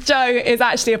 Yours, Joe, is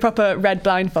actually a proper red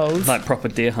blindfold. Like proper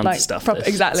deer hunter stuff. this.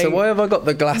 Exactly. So why have I got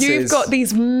the glasses? You've got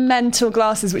these mental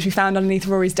glasses which we found underneath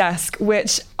Rory's desk,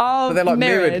 which are But they're like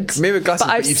mirrored. mirrored glasses,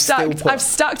 but you've still put- I've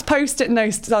stuck post-it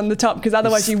notes on the top because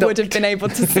otherwise you would have been able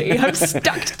to see. I've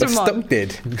stuck them on.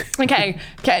 Okay,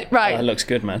 right. Oh, that looks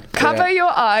good, man. Cover Yeah.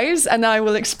 your eyes and I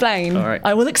will explain. All right.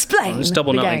 I will explain It's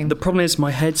double the nothing. game. The problem is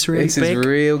my head's really This big. is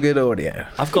real good audio.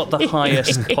 I've got the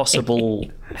highest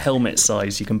possible helmet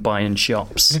size you can buy in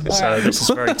shops. So this is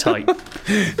very tight.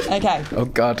 Okay. Oh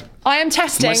God. I am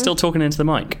testing. Am I still talking into the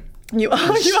mic? You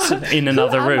are. In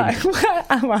another Who am room. I? Where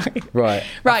am I? Right.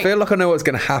 Right. I feel like I know what's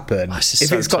going to happen. this is If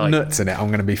so it's got tight. nuts in it, I'm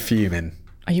going to be fuming.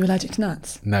 Are you allergic to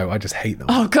nuts? No, I just hate them.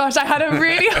 Oh gosh, I had a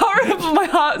really horrible, my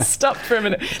heart stopped for a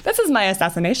minute. This is my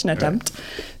assassination attempt.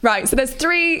 Right, so there's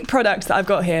 3 products that I've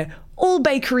got here, all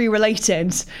bakery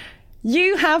related.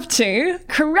 You have to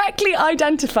correctly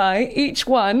identify each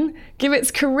one, give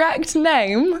its correct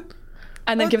name,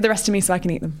 and then give the rest to me so I can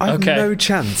eat them. I have Okay. no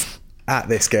chance at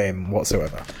this game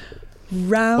whatsoever.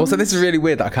 Round. Also, this is really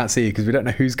weird that I can't see you because we don't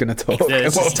know who's going to talk. Yeah, at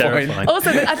this what is terrifying. Also,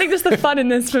 I think just the fun in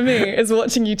this for me is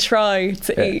watching you try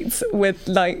to eat with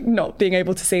like not being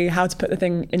able to see how to put the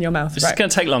thing in your mouth. This is going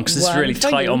to take long because this is One really for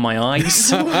tight you. on my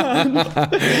eyes.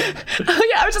 Oh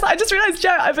yeah, I just realised,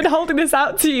 Joe, I've been holding this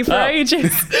out to you for Oh.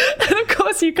 ages, and of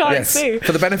course you can't Yes. see.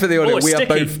 For the benefit of the audience, it's we are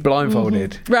sticky. both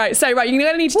blindfolded. Right, so you're going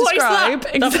to need to What is describe.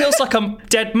 that? That feels like a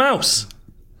dead mouse.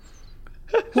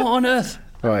 What on earth?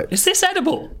 Right. Is this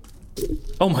edible?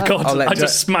 Oh my god, I'll let I Jo-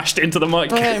 just smashed it into the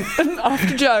mic. Okay,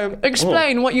 after Joe,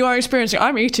 explain what you are experiencing.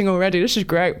 I'm eating already. This is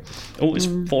great. Oh, it's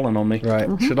fallen on me. Right.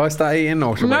 Should I start eating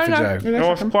or should I wait for Joe?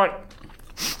 Oh, it's quite...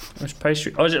 It's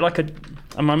pastry. Oh, is it like a...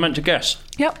 Am I meant to guess?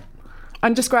 Yep.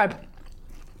 And describe.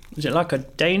 Is it like a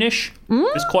Danish?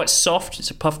 It's quite soft. It's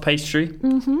a puff pastry.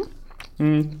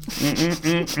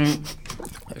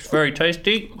 It's very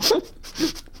tasty.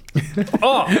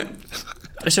 Oh,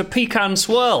 it's a pecan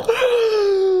swirl.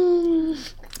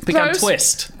 Pecan Close.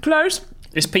 twist. Close.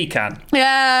 It's pecan.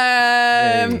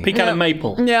 Yeah. Pecan and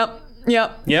maple. Yep.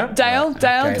 Yep. Yeah? Dale, Okay. do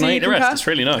Can I you eat the rest? concur? It's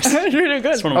really nice. It's really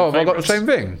good. It's one of Oh, my have I got the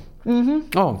favourites. same thing?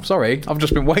 Mm-hmm. Oh, sorry. I've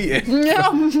just been waiting.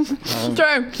 Yeah.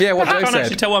 Joe. Yeah, what I Joe can't actually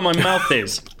said. tell where my mouth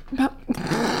is.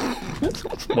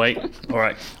 Wait. All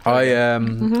right. I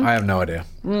I have no idea.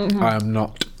 I am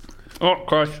not Oh,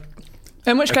 Christ.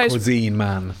 In which a case, cuisine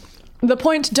man. The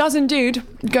point does indeed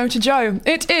go to Joe.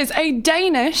 It is a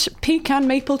Danish pecan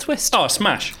maple twist. Oh,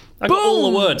 smash. I got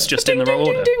all the words just in the wrong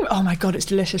order. Oh my god, it's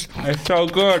delicious. It's so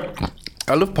good.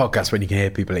 I love podcasts when you can hear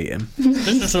people eating. This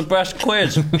is the best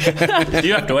quiz.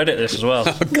 You have to edit this as well.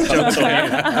 Joke's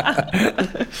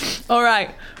on you. All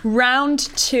right, round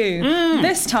 2.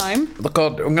 This time... Look,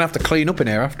 I'm going to have to clean up in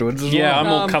here afterwards as Yeah, well. I'm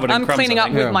all covered in I'm crumbs. cleaning I up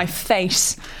think. with my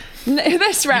face.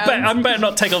 This round... I better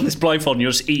not take off this blindfold and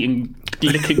you're just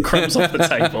licking crumbs off the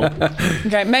table.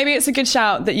 Okay, maybe it's a good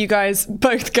shout that you guys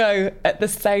both go at the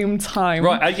same time.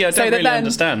 Right, I don't really then-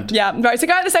 understand. Yeah, right, so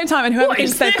go at the same time and whoever What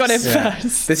thinks is they've got it this?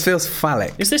 first. This feels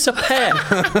phallic. Is this a pear?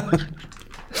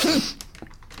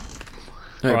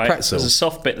 No, Right, pretzel. there's a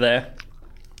soft bit there.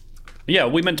 Yeah,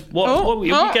 we meant... What were we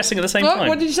guessing at the same time?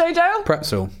 What did you say, Dale?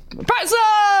 Pretzel. Pretzel!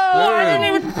 I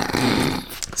didn't even...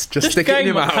 It's just This stick it in game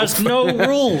your mouth. has no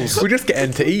rules. We're just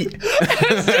getting to eat.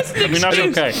 I mean, that's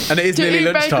okay. And it is To nearly eat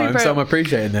lunchtime, bakery so I'm bread.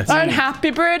 appreciating this. And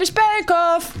happy British Bake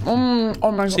Off. Oh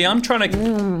my god. See, I'm trying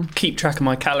to keep track of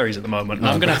my calories at the moment, and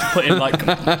I'm going to have to put in like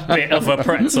a bit of a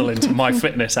pretzel into my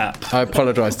fitness app. I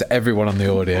apologise to everyone on the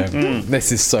audio.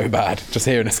 This is so bad. Just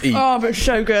hearing us eat. Oh, but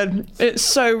so good. It's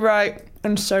so right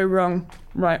and so wrong.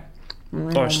 Right.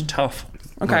 Oh, it's tough.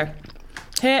 Okay.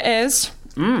 Here is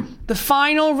the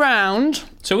final round.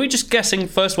 So we're just guessing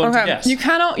first one to Okay. guess. You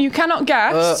cannot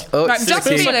guess. Oh, right, it's just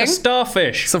sticky. Feels like feeling. a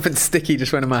starfish. Something sticky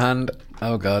just went in my hand.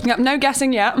 Oh, God. Yep, no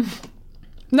guessing yet.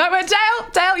 No, but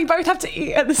Dale, you both have to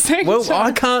eat at the same Well, time.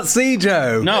 I can't see,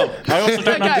 Joe. No, I also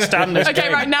don't understand this Okay,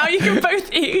 game. right, now you can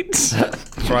both eat.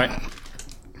 Right.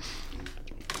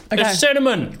 Okay. It's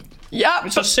cinnamon. Yep.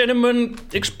 It's a cinnamon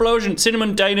explosion.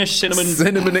 Cinnamon Danish, cinnamon...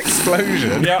 Cinnamon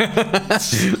explosion. Yeah.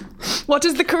 What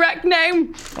is the correct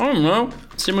name? I don't know.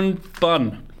 Cinnamon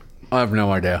bun. I have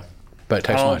no idea, but it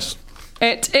tastes Oh. nice.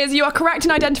 It is, you are correct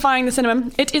in identifying the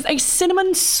cinnamon. It is a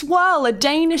cinnamon swirl, a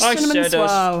Danish I cinnamon said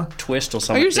swirl. a twist or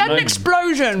something. You said didn't an I?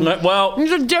 explosion. No, well,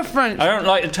 There's a difference. I don't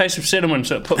like the taste of cinnamon,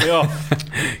 so it put me off.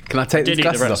 Can I take did these eat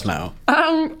the glasses off rest. now?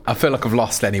 I feel like I've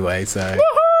lost anyway, so... Woohoo!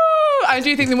 I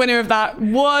do think the winner of that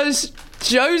was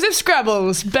Joseph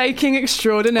Scrabbles, baking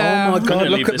extraordinaire. Oh my God, gonna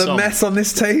look leave at this the on. mess on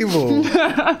this table.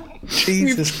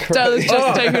 Jesus Dale has Christ.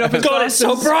 just taken off his God, it's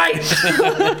so glasses.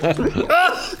 bright!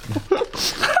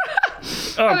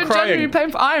 Oh, I'm It's genuinely crying.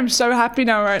 painful. I am so happy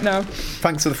now, right now.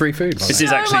 Thanks for the free food. by the This way. is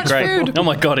So actually much great. food. Oh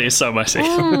my God, it is so messy.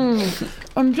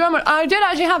 I'm German. I did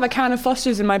actually have a can of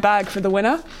Foster's in my bag for the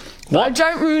winner. But I What?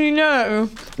 don't really know.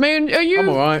 I mean, are you... I'm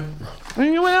alright.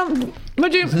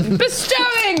 Would you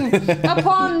bestowing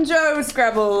upon Joe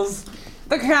Scrabbles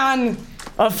the can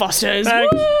of Foster's?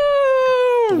 Thanks.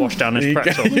 Woo! Wash down his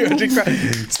pretzel.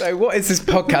 So what has this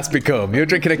podcast become? You're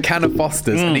drinking a can of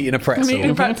Foster's and eating a I'm pretzel.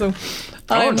 eating a pretzel.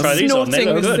 I wanna try these on, they snorting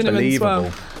look with good. cinnamon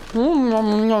Unbelievable. swirl.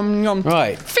 Nom, nom, nom.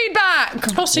 Right.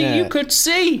 Feedback! Oh, see, Yeah. you could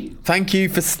see. Thank you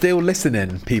for still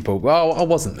listening, people. Well, I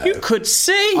wasn't though. You could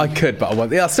see. I could, but I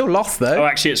wasn't. Yeah, I still lost though. Oh,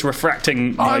 actually, it's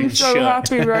refracting my I'm so shirt.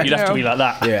 happy right You'd have to now. be like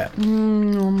that. Yeah.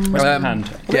 Where's my hand?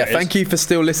 Yeah, There it is. thank you for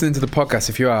still listening to the podcast.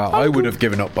 If you are, I would have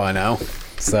given up by now.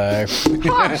 So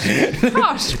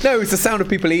Gosh. no, it's the sound of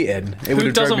people eating. It would Who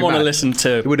have drove doesn't me want to mad. listen It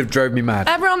to... would have drove me mad.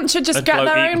 Everyone should just A get bloke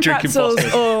their eating- own drinking pretzels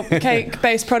Fosters. or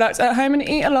cake-based products at home and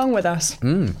eat along with us.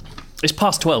 It's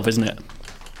past 12, isn't it?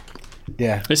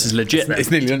 Yeah, This is legit. then. it's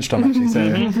nearly lunchtime actually. So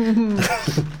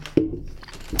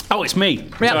Oh, it's me.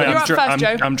 Yeah, Sorry, you're I'm, up first,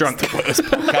 Joe. I'm drunk.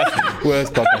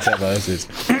 worst podcast ever. This is.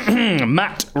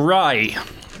 Matt Rye.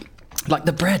 Like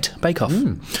the bread. Bake Off.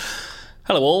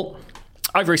 Hello, all.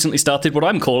 I've recently started what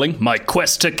I'm calling my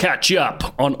quest to catch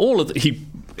up on all of the... He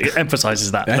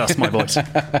emphasises that. That's my voice.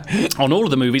 On all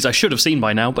of the movies I should have seen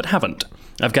by now, but haven't.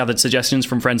 I've gathered suggestions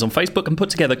from friends on Facebook and put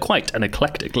together quite an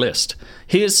eclectic list.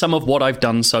 Here's some of what I've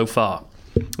done so far.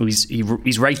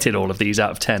 He's rated all of these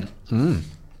out of 10.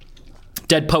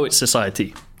 Dead Poets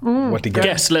Society. What did you get?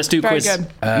 Yes, let's do Very quiz. good.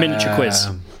 Miniature quiz.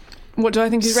 What do I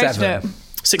think he's rated 7. it?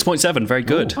 6.7, very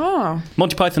good. Oh,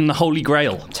 Monty Python and the Holy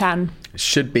Grail. 10.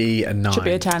 Should be a 9. Should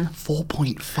be a 10.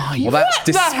 4.5. Well, that's What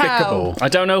the hell? despicable. I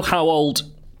don't know how old...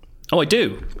 Oh, I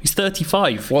do. He's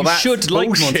 35. Well, you that's should like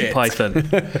Monty bullshit. Python.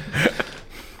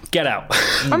 Get out.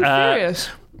 I'm curious.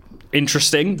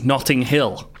 Interesting. Notting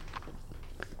Hill.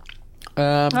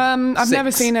 I've 6.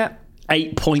 never seen it.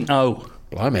 8.0.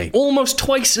 Blimey. Almost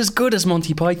twice as good as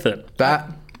Monty Python.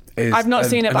 That is I've not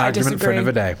seen it, an but I argument for disagree.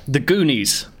 another day. The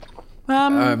Goonies.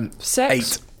 6.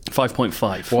 8.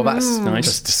 5.5. Well, that's Nice.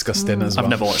 just disgusting as well. I've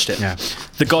never watched it. Yeah.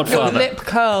 The Your Godfather. lip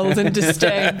curled in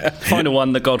disdain. Final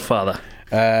one, The Godfather.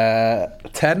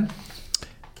 10.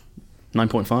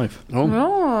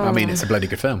 9.5. I mean, it's a bloody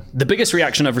good film. The biggest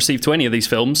reaction I've received to any of these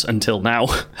films until now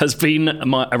has been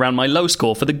around my low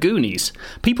score for The Goonies.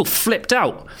 People flipped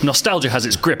out. Nostalgia has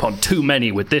its grip on too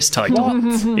many with this title.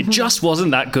 It just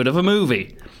wasn't that good of a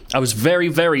movie. I was very,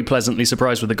 very pleasantly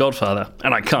surprised with The Godfather,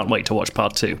 and I can't wait to watch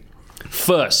part 2.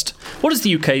 First, what is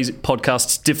the UK's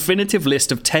podcast's definitive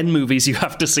list of 10 movies you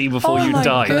have to see before you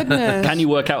die? Goodness. Can you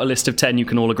work out a list of 10 you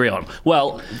can all agree on?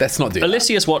 Well, Let's not do that.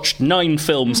 Alicia's watched 9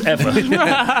 films ever.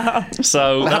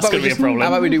 So that's going to be a problem. How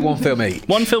about we do one film each?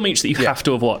 One film each that you have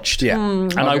to have watched. Yeah.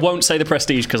 And I won't say The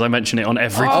Prestige because I mention it on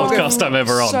every podcast I'm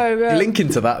ever on. So good. Linking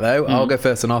to that, though, I'll go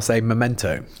first and I'll say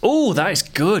Memento. Oh, that is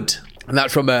good. And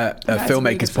that's from a a really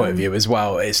filmmaker's good point of film. view as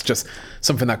well. It's just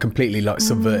something that completely like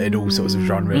subverted all sorts of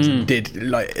genres and did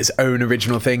like its own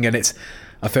original thing. And it's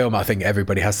a film I think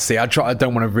everybody has to see. I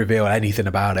don't want to reveal anything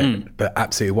about it, but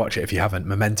absolutely watch it if you haven't.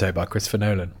 Memento by Christopher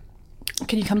Nolan.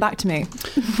 Can you come back to me?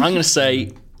 I'm going to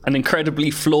say an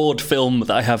incredibly flawed film that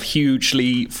I have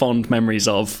hugely fond memories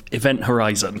of, Event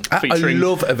Horizon. I Featuring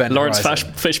love Event Lawrence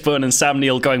Horizon. Fishburne and Sam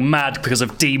Neill going mad because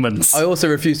of demons. I also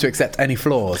refuse to accept any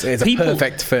flaws. It is a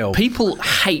perfect film. People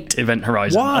hate Event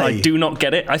Horizon. Why? And I do not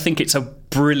get it. I think it's a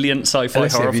brilliant sci-fi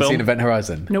Alicia, horror have you film. seen Event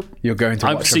Horizon? Nope. You're going to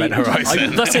watch See, Event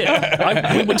Horizon. that's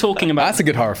it. We were talking about... That's a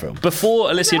good horror film.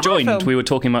 Before Alicia It's a horror joined, film. we were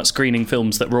talking about screening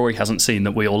films that Rory hasn't seen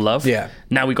that we all love. Yeah.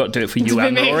 Now we've got to do it for you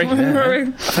and Rory.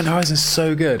 Event Horizon's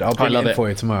so good. I'll bring love it in it. for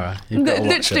you tomorrow. You've got to watch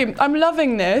Literally, it. I'm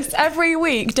loving this. Every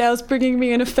week, Dale's bringing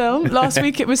me in a film. Last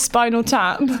week, it was Spinal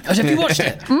Tap. Have you watched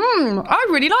it? I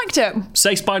really liked it.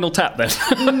 Say Spinal Tap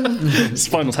then.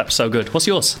 Spinal Tap's so good. What's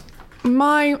yours?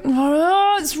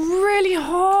 It's really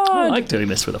hard. I like doing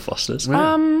this with the Fosters.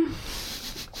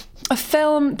 A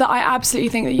film that I absolutely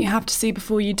think that you have to see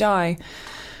before you die.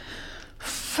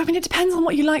 I mean, it depends on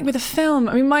what you like with a film.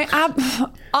 I mean,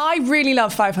 I really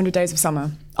love 500 Days of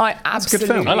Summer. I absolutely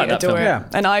film. I like that adore film. it. Yeah.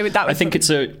 And I think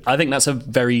that's a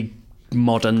very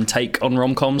modern take on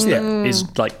rom-coms that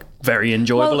is like very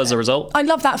enjoyable as a result. I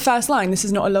love that first line. This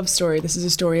is not a love story. This is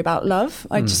a story about love.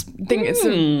 I just think it's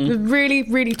a really,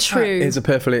 really true. It's a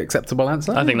perfectly acceptable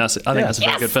answer. I think that's a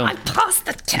very good film. I passed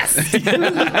the test.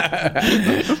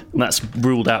 And that's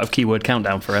ruled out of keyword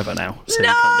countdown forever now. So No!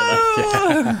 you can't do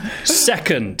that.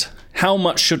 Second, how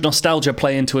much should nostalgia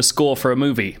play into a score for a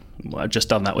movie? Well, I've just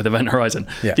done that with Event Horizon.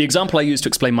 Yeah. The example I used to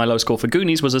explain my low score for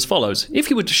Goonies was as follows. If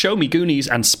you were to show me Goonies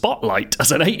and Spotlight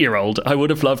as an 8-year-old, I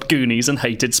would have loved Goonies and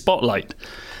hated Spotlight.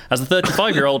 As a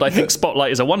 35-year-old, I think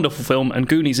Spotlight is a wonderful film and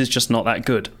Goonies is just not that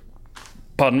good.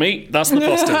 Pardon me? That's the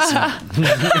Fosters.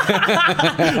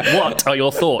 What are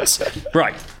your thoughts?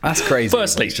 Right. That's crazy.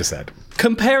 Firstly, what you just said.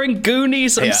 Comparing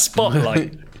Goonies and Yeah.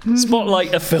 Spotlight.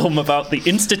 Spotlight, a film about the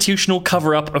institutional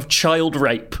cover-up of child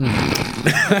rape.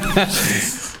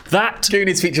 That...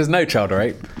 Goonies features no child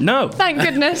rape. No. Thank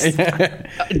goodness.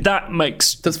 That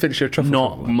makes Does finish your truffle.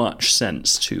 not much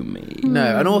sense to me.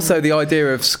 No, and also the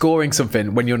idea of scoring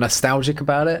something when you're nostalgic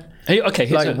about it. Hey, okay,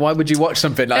 here's Like, why would you watch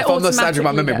something? Like, It if I'm nostalgic about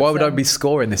automatically memory, why would I gets be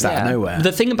scoring this out of Yeah. nowhere?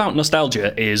 the thing about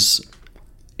nostalgia is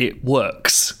it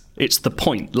works. It's the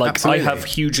point. Like, Absolutely. I have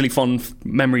hugely fond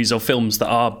memories of films that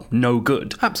are no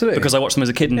good. Absolutely. Because I watched them as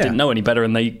a kid and Yeah. didn't know any better,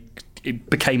 and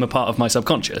it became a part of my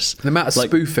subconscious. The amount of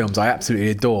spoof films I absolutely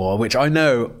adore, which I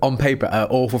know on paper are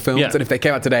awful films, Yeah. and if they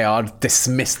came out today, I'd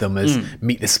dismiss them as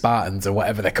Meet the Spartans or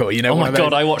whatever they're called. You know? Oh my what I mean?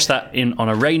 God, I watched that on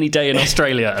a rainy day in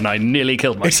Australia and I nearly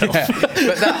killed myself. Yeah.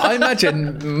 But I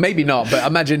imagine, maybe not, but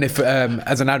imagine if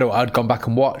as an adult I'd gone back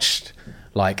and watched,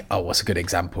 like, what's a good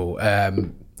example?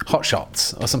 Hot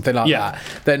Shots or something like Yeah. that.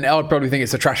 Then I'd probably think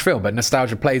it's a trash film, but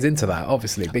nostalgia plays into that,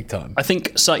 obviously, big time. I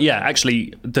think, so. Yeah,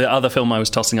 actually, the other film I was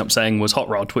tossing up saying was Hot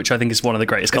Rod, which I think is one of the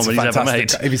greatest It's comedies ever made.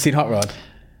 fantastic. Have you seen Hot Rod?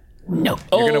 No.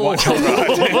 You're going to watch Hot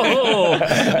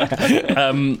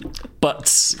Rod.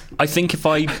 But I think if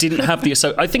I didn't have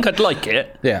the... I think I'd like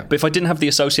it. Yeah. But if I didn't have the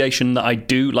association that I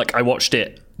do, like I watched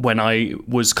it when I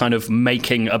was kind of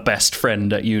making a best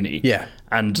friend at uni. Yeah.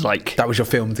 And like... That was your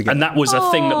film to get. And that was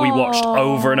a thing that we watched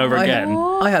over and over again.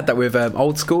 I had that with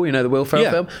Old School, you know, the Will Ferrell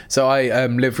Yeah. film. So I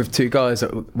lived with two guys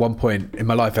at one point in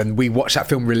my life, and we watched that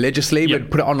film religiously. Yeah.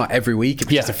 We'd put it on like every week. It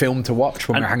was Yeah. just a film to watch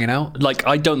when we were hanging out. Like,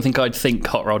 I don't think I'd think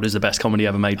Hot Rod is the best comedy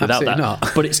ever made without Absolutely that.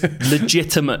 not. But it's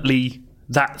legitimately...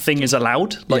 That thing is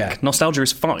allowed. Like, Yeah. nostalgia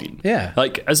is fine. Yeah.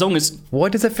 Like, as long as... Why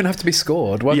does everything have to be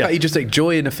scored? Why Yeah. can't you just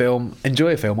enjoy a film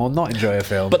or not enjoy a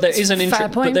film? But there is an Fair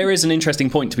point. but there is an interesting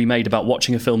point to be made about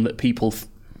watching a film that people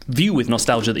view with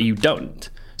nostalgia that you don't.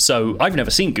 So I've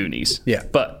never seen Goonies. Yeah.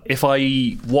 But if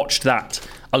I watched that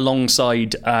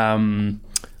alongside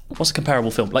what's a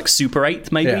comparable film, like Super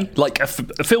 8 maybe, Yeah. like a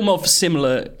film of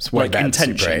similar way like better than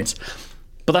Super intentions.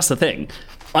 But that's the thing.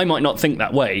 I might not think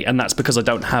that way, and that's because I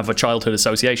don't have a childhood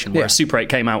association, whereas Super 8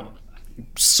 came out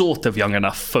sort of young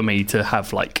enough for me to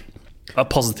have, like, a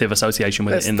positive association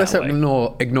with it in that way.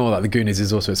 Ignore that The Goonies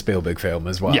is also a Spielberg film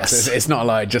as well. Yes. So it's not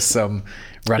like just some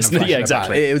random Yeah,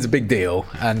 exactly. It was a big deal.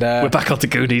 And we're back on to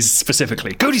Goonies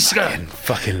specifically. Goonies!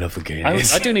 Fucking love The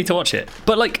Goonies. I do need to watch it.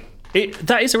 But, like,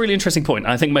 that is a really interesting point.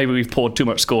 I think maybe we've poured too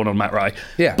much scorn on Matt Rye.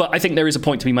 Yeah. But I think there is a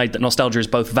point to be made that nostalgia is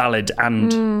both valid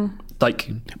and...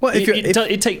 Like, well,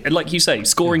 like you say,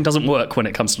 scoring doesn't work when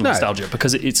it comes to nostalgia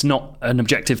because it's not an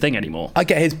objective thing anymore. I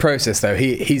get his process though.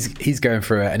 He's going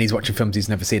through it and he's watching films he's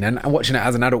never seen and watching it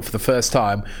as an adult for the first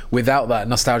time without that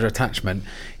nostalgia attachment.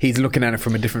 He's looking at it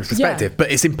from a different perspective.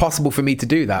 But it's impossible for me to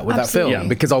do that with that film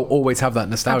because I'll always have that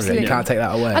nostalgia. Absolutely. You can't take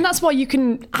that away. And that's why you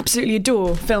can absolutely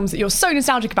adore films that you're so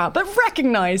nostalgic about, but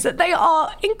recognise that they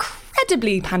are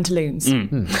incredibly pantaloons.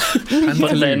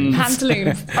 But then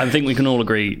Pantaloons. I think we can all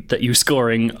agree that you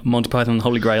scoring Monty Python and the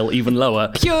Holy Grail even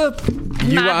lower. Pure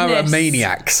You madness. are a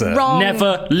maniac, sir. Wrong.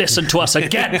 Never listen to us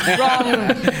again.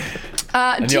 Wrong.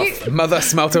 And your mother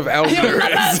smelt of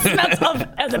elderberries. Smells of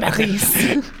elderberries.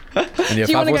 And your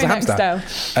Do you want father to was go a next, hamster.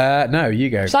 Dale? No, you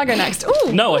go. Shall I go next?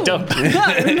 Ooh, No, I don't.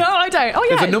 No, I don't. Oh,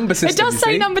 yeah. There's a number system, It does you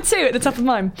say see. number 2 at the top of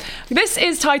mine. This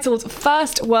is titled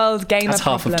First World Gamer That's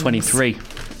half of Problems. 23.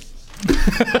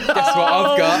 Guess what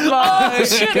I've got? Oh,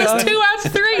 shit, there's 2 out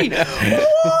of 3.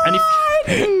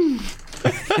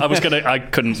 And I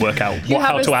couldn't work out You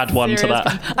how have to a add one to serious that.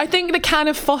 problem. I think the can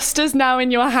of Foster's now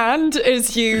in your hand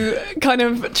as you kind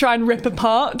of try and rip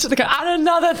apart the can. And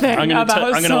another thing I'm going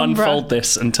about to Sombra. unfold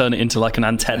this and turn it into like an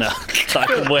antenna that I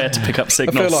can wear to pick up I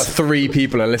signals. feel like 3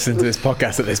 people are listening to this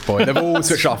podcast at this point. They've all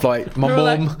switched off, like my You're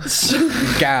all mum,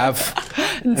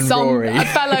 Gav, and Rory. A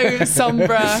fellow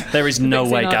Sombra. There is no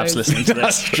way aficionados. Gav's listening to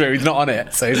That's this. true. He's not on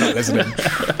it, so he's not listening.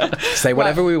 Say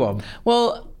whatever we want.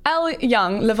 Well,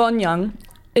 Levon Young,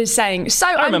 is saying, so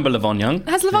I remember Levon Young.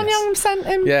 Has Levon Young sent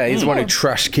him? Yeah, he's the one who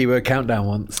trashed Keyword Countdown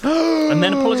once. And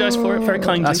then apologised for it very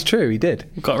kindly. That's true, he did.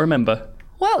 You've got to remember.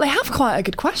 Well, they have quite a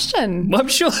good question. Well, I'm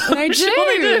sure They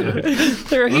do.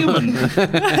 They're a human.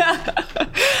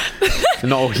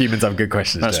 Not all humans have good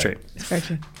questions. That's Joe. true. It's very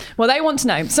true. Well, they want to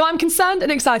know. So I'm concerned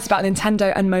and excited about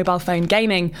Nintendo and mobile phone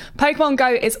gaming. Pokemon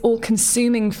Go is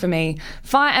all-consuming for me.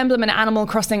 Fire Emblem and Animal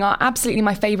Crossing are absolutely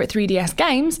my favourite 3DS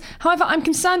games. However, I'm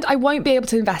concerned I won't be able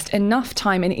to invest enough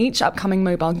time in each upcoming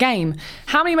mobile game.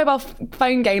 How many mobile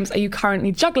phone games are you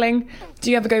currently juggling? Do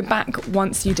you ever go back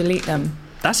once you delete them?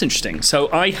 That's interesting.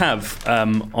 So I have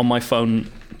on my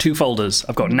phone 2 folders.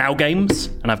 I've got now games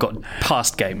and I've got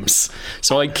past games.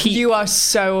 So I keep. You are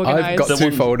so organised. I've got 2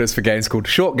 folders for games called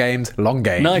short games, long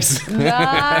games. Nice.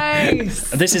 Nice.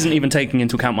 This isn't even taking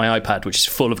into account my iPad, which is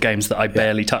full of games that I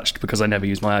barely touched because I never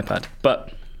use my iPad.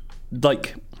 But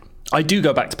like, I do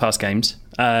go back to past games.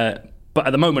 But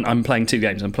at the moment, I'm playing 2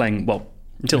 games. I'm playing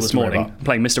until this Mr. morning. Robot. I'm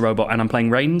playing Mr. Robot and I'm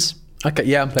playing Reigns. Okay,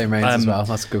 yeah, I'm playing Reigns as well.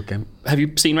 That's a good game. Have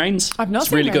you seen Reigns? I've not It's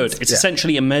seen really Reigns. good. It's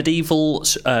essentially a medieval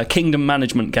kingdom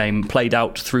management game played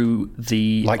out through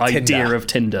the Like idea Tinder. of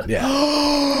Tinder.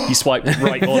 Yeah. You swipe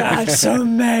right or left. That's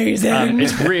amazing.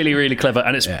 It's really, really clever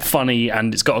and it's funny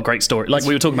and it's got a great story. Like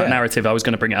we were talking about narrative, I was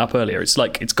going to bring it up earlier. It's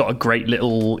like it's got a great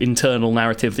little internal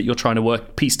narrative that you're trying to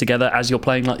piece together as you're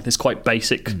playing like this quite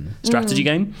basic strategy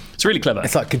game. It's really clever.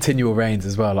 It's like continual reigns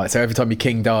as well. Like so, every time your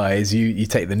king dies, you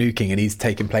take the new king, and he's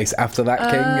taking place after that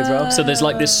king as well. So there's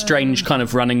like this strange kind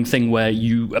of running thing where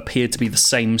you appear to be the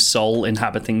same soul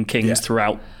inhabiting kings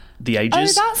throughout the Oh,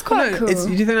 ages. that's quite cool. Do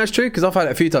you think that's true? Because I've had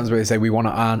it a few times where they say we want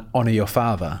to honour your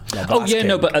father. Like the Oh last yeah,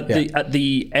 no, king. but at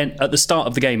the start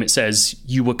of the game, it says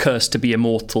you were cursed to be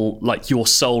immortal. Like your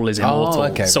soul is immortal.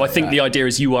 okay, so I right, think right. the idea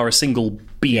is you are a single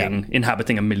being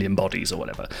inhabiting a million bodies or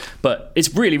whatever. But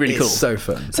it's really, really cool. It's so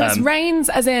fun. So it's reigns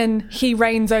as in he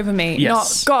reigns over me,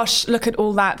 Yes. not gosh, look at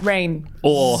all that rain.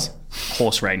 Or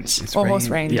horse reigns. Or horse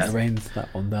reigns. Yeah, reigns.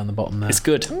 That one down the bottom there. It's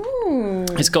good.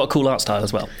 It's got a cool art style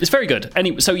as well. It's very good.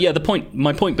 Anyway, so yeah,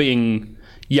 my point being,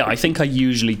 I think I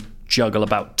usually juggle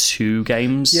about 2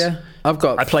 games. Yeah, I've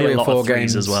got I play 3 a or lot 4 of threes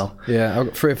games as well. Yeah, I've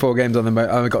got 3 or 4 games on the.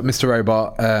 I've got Mr.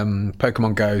 Robot,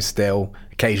 Pokemon Go still,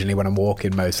 occasionally when I'm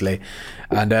walking mostly,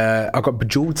 and I've got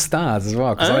Bejeweled Stars as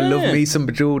well because I love me some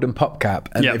Bejeweled and PopCap.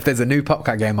 And if there's a new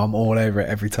PopCap game, I'm all over it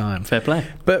every time. Fair play.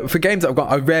 But for games that I've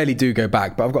got, I rarely do go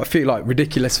back. But I've got a few like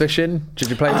Ridiculous Fishing. Did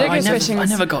you play that? Ridiculous Fishing I was-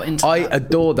 never got into I that.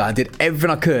 adored that. I did everything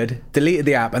I could, deleted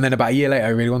the app, and then about a year later, I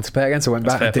really wanted to play again, so I went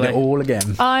back fair and did it play. all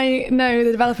again. I know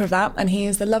the developer of that, and he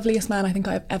is the loveliest man I think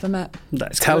I've ever met.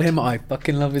 That's Tell good. him I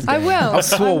fucking love his game. I will. I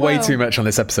swore I way will. too much on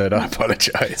this episode. I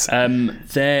apologise.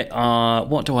 There are,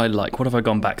 what do I like? What have I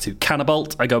gone back to?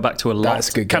 Cannabolt, I go back to a lot. That's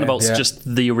a good game, Cannabolt's yeah.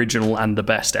 just the original and the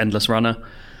best Endless Runner.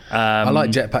 I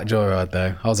like Jetpack Joyride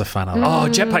though. I was a fan of that. Oh,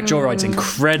 Jetpack Joyride's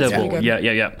incredible. Yeah.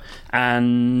 Yeah.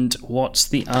 And what's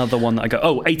the other one that I go?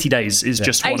 Oh, 80 Days is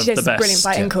just one of 80 the Days best. is brilliant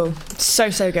by Inkle.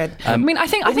 So good. I mean, I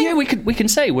think we can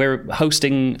say we're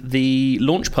hosting the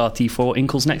launch party for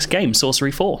Inkle's next game,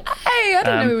 Sorcery 4. Hey, I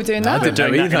didn't know we were doing that. We're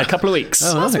doing that in a couple of weeks.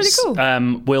 Oh, That's nice. really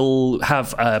cool. We'll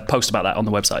have a post about that on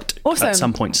the website Awesome. at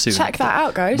some point soon. Check that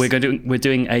out, guys. We're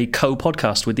doing a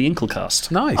co-podcast with the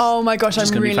Inklecast. Nice. Oh my gosh, I'm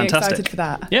gonna be really fantastic. excited for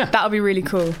that. Yeah. That'll be really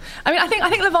cool. I mean, I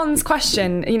think Levon's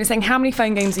question, saying how many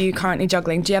phone games are you currently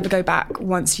juggling? Do you ever go back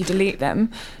once you delete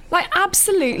them? Like,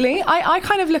 absolutely. I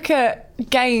kind of look at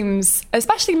games,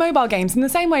 especially mobile games, in the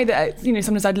same way that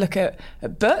sometimes I'd look at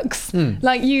books.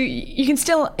 Like you can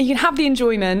have the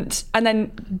enjoyment and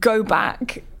then go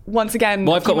back once again.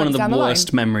 Well, I've got one of the down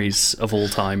worst memories of all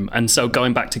time, and so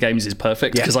going back to games is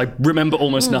perfect because I remember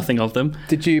almost nothing of them.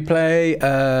 Did you play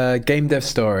Game Dev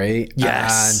Story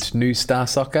Yes. and New Star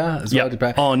Soccer as well? Did you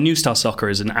play? Oh, New Star Soccer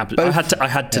is an absolute. I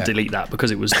had to delete that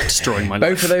because it was destroying my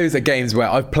life. Both of those are games where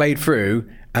I've played through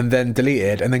and then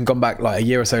deleted and then gone back like a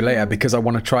year or so later because I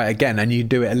want to try it again, and you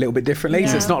do it a little bit differently.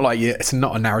 So it's not like it's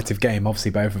not a narrative game,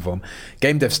 obviously both of them.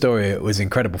 Game Dev Story was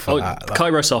incredible for that. Like,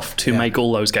 Kairosoft, who make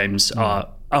all those games, are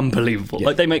unbelievable.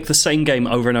 Like, they make the same game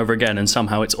over and over again, and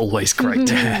somehow it's always great.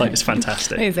 Like, it's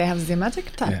fantastic. They have the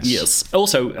magic touch. Yes.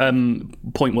 Also,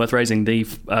 point worth raising, the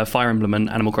Fire Emblem and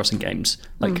Animal Crossing games.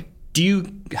 Like, do you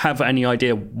have any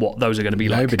idea what those are going to be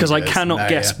like? Nobody Because I does. cannot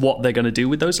guess what they're going to do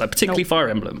with those. Like, particularly Fire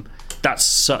Emblem. That's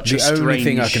such a strange... The only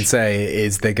thing I can say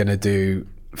is they're going to do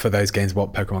for those games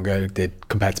what Pokemon Go did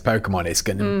compared to Pokemon. It's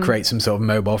going to create some sort of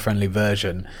mobile-friendly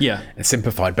version. Yeah. It's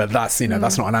simplified, but that's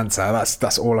that's not an answer.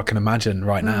 That's all I can imagine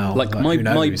right now. Like, who my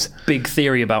knows? big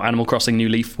theory about Animal Crossing New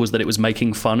Leaf was that it was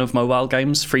making fun of mobile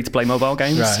games, free-to-play mobile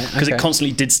games. Right, Because okay. it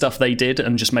constantly did stuff they did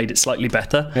and just made it slightly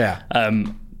better. Yeah.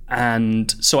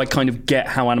 And so I kind of get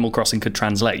how Animal Crossing could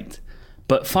translate.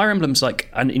 But Fire Emblem's like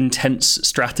an intense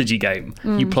strategy game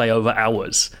you play over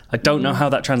hours. I don't know how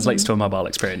that translates to a mobile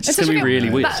experience. It's going to be really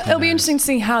weird. It'll be interesting to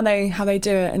see how they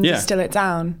do it and distill it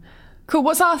down. Cool.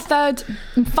 What's our third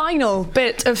and final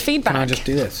bit of feedback? Can I just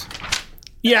do this?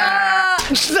 Yeah.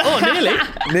 Oh, nearly.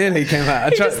 Nearly came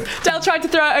out. Del tried to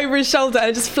throw it over his shoulder and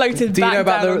it just floated Do you back know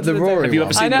about down onto the Rory Have you one?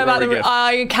 ever seen I know the about Rory the... gif?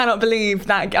 I cannot believe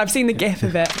that. I've seen the gif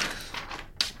of it.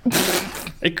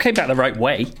 It came out the right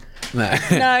way. No.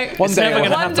 No. One day, never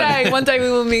gonna One day we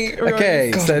will meet Rory.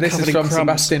 Okay, so this covered is in from crumbs.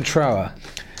 Sebastian Trower.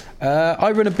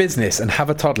 I run a business and have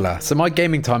a toddler, so my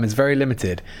gaming time is very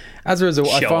limited. As a result,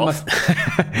 I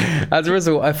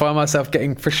find myself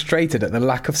getting frustrated at the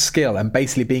lack of skill and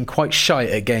basically being quite shy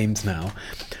at games now.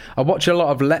 I watch a lot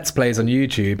of Let's Plays on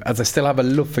YouTube as I still have a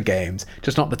love for games,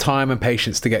 just not the time and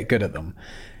patience to get good at them.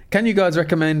 Can you guys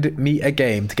recommend me a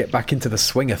game to get back into the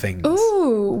swing of things?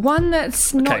 Ooh, one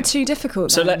that's Okay. not too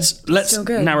difficult. So then. let's Still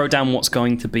good. narrow down what's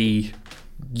going to be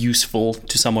useful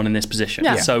to someone in this position.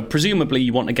 Yeah. So presumably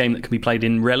you want a game that can be played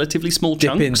in relatively small Dip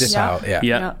chunks. in, dip out, yeah.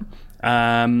 Yeah.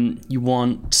 You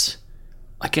want,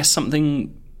 I guess,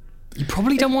 something. You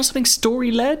probably don't want something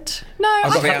story-led. No,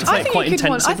 I've got the I answer. think Quite you could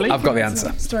want- I intensively. think I've got you the want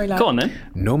answer. some storyline. Go on then.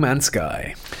 No Man's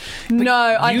Sky. No,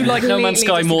 I You like No Man's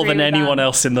completely Sky more than disagree with anyone that.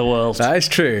 else in the world. That is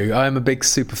true. I am a big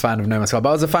super fan of No Man's Sky, but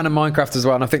I was a fan of Minecraft as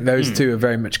well, and I think those two are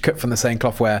very much cut from the same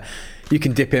cloth, where you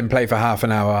can dip in, play for half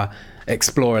an hour,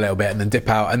 explore a little bit, and then dip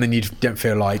out, and then you don't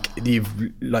feel like you've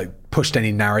pushed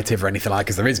any narrative or anything like,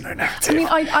 because there is no narrative. I mean,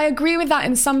 I agree with that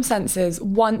in some senses.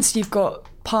 Once you've got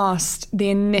past the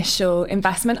initial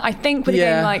investment, I think with a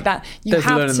game like that, you There's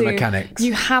have learning to the mechanics.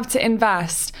 You have to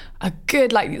invest a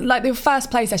good like the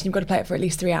first play session. You've got to play it for at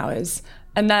least 3 hours.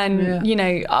 And then,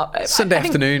 Sunday I think-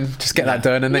 afternoon, just get that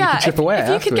done, and then you can chip away if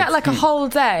you could get afterwards. like a whole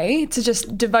day to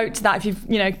just devote to that, if you've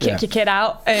kicked your kid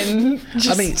out and just,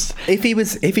 I mean,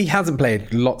 if he hasn't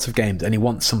played lots of games and he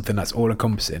wants something that's all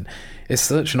encompassing, it's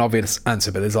such an obvious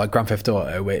answer. But there's like Grand Theft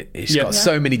Auto, where it's got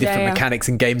so many different mechanics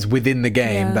and games within the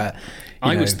game that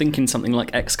I was thinking something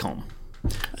like XCOM.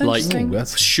 Like Interesting.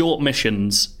 short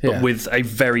missions, but with a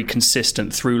very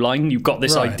consistent through line. You've got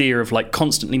this idea of like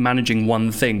constantly managing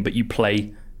one thing, but you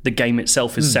play the game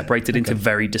itself is separated into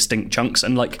very distinct chunks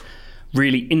and like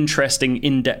really interesting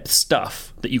in-depth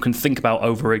stuff that you can think about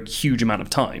over a huge amount of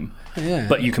time.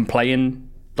 But you can play in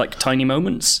like tiny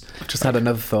moments. I've just had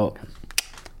another thought.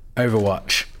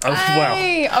 Overwatch. Oh, wow.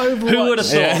 Hey, Overwatch. Who would have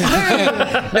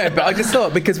thought? No, but I just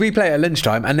thought, because we play it at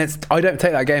lunchtime, and I don't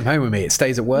take that game home with me. It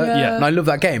stays at work. Yeah. And I love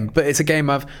that game, but it's a game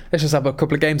of, let's just have a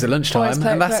couple of games at lunchtime,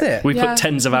 play and it that's quick. it. We put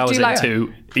tens of hours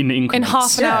into in increments. in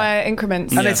half an Yeah. hour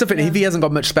increments. And it's something, if he hasn't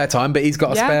got much spare time, but he's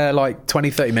got a Yeah. spare like 20,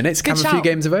 30 minutes, Good have a few shout.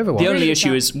 games of Overwatch. The only Really issue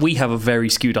good. is we have a very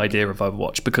skewed idea of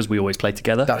Overwatch because we always play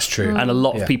together. That's true. And a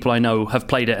lot Yeah. of people I know have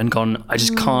played it and gone, I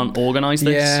just can't organise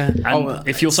this. Yeah. And Oh,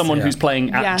 if you're someone yeah. who's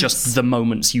playing at Yes. just the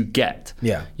moments you get,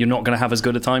 Yeah. you're not going to have as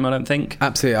good a time, I don't think.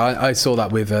 Absolutely. I saw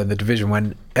that with The Division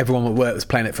when everyone at work was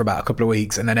playing it for about a couple of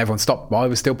weeks and then everyone stopped while I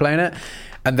was still playing it.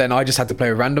 And then I just had to play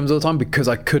with randoms all the time because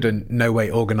I couldn't, no way,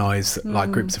 organise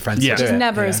like groups of friends Yeah. to do It's it.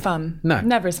 Never Yeah. as fun. No.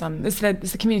 Never as fun. It's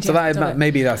the community. So that aspect of is, it.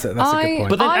 maybe that's a good point.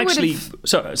 But then I actually,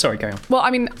 would've- sorry, carry on. Well, I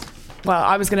mean,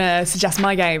 I was going to suggest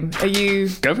my game. Are you...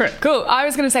 Go for it. Cool. I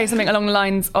was going to say something along the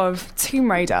lines of Tomb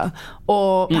Raider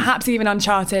or perhaps even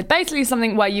Uncharted. Basically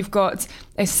something where you've got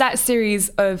a set series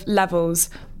of levels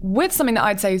with something that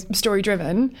I'd say is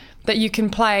story-driven that you can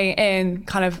play in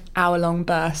kind of hour-long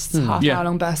bursts,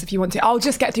 half-hour-long bursts if you want to. I'll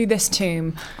just get through this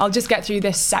tomb. I'll just get through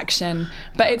this section.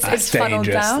 But it's funneled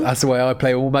dangerous. down. That's the way I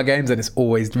play all my games, and it's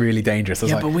always really dangerous. I was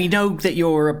Yeah, like, but we know that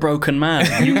you're a broken man.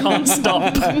 You can't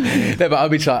stop. no, but I'll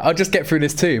be like, I'll just get through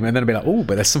this tomb, and then I'll be like, oh,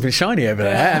 but there's something shiny over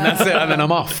there, and that's it, and then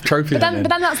I'm off. Trophy. But then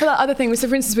that's the other thing. So,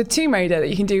 for instance, with Tomb Raider that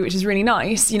you can do, which is really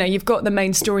nice. You know, you've got the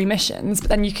main story missions, but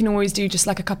then you can always do just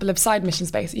like a couple of side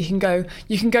missions. Basically, you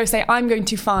can go say, I'm going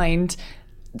to find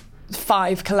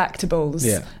 5 collectibles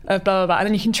of blah blah blah, and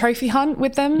then you can trophy hunt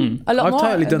with them a lot I've more.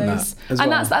 totally and done that as and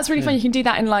well. that's really fun. You can do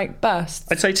that in like bursts.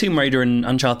 I'd say Tomb Raider and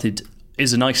Uncharted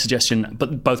is a nice suggestion,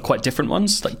 but both quite different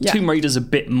ones. Like Tomb Raider's a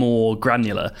bit more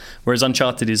granular, whereas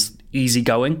Uncharted is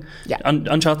easygoing. Yeah.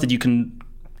 Uncharted you can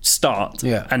start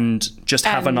and just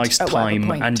have a End nice at whatever time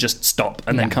point. and just stop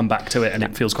and then come back to it, and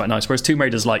it feels quite nice. Whereas Tomb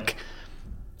Raider's like,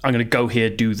 I'm going to go here,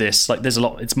 do this. Like, there's a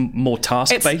lot. It's more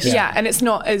task-based. And it's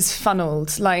not as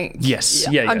funneled. Like,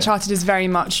 Uncharted is very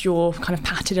much you're kind of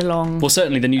patted along. Well,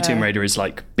 certainly the new Tomb Raider is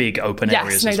like big open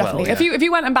areas as well. Definitely. If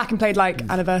you went and back and played like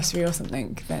Anniversary or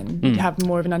something, then you'd have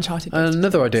more of an Uncharted.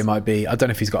 Another idea might be, I don't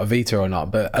know if he's got a Vita or not,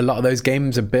 but a lot of those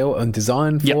games are built and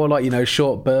designed for like, you know,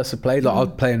 short bursts of play. Like I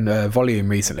was playing Volume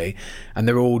recently, and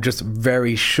they're all just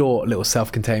very short little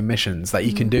self-contained missions that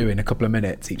you can do in a couple of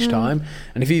minutes each time.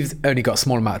 And if you've only got a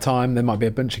small amount of time, there might be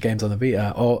a bunch of games on the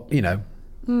Vita, or you know,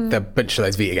 a bunch of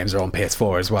those Vita games are on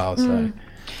PS4 as well. So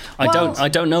I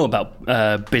don't know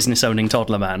about business owning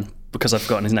toddler man because I've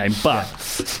forgotten his name, but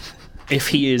if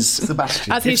he is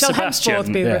Sebastian, as he shall henceforth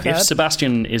be referred. if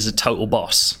Sebastian is a total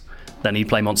boss, then he'd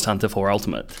play Monster Hunter 4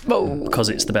 Ultimate because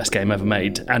it's the best game ever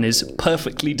made and is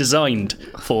perfectly designed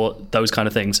for those kind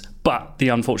of things. But the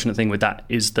unfortunate thing with that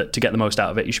is that to get the most out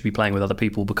of it, you should be playing with other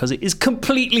people because it is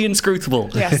completely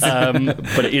inscrutable. Yes.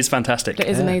 But it is fantastic. It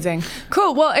is amazing.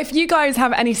 Cool. Well, if you guys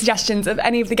have any suggestions of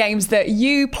any of the games that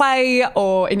you play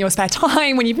or in your spare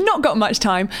time when you've not got much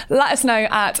time, let us know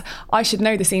at, I should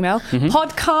know this email,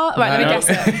 podcast, right, let me guess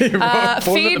it.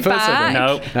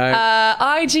 Feedback,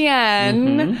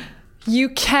 IGN,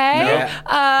 UK.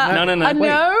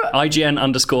 No.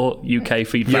 IGN_UK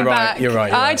feedback. You're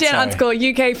right.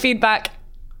 IGN_UK feedback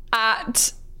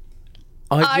at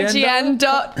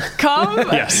IGN.com.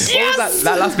 Yes.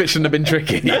 That last bit shouldn't have been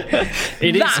tricky.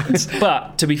 It is,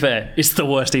 but to be fair, it's the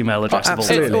worst email address of all.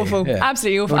 absolutely. It's awful. Yeah.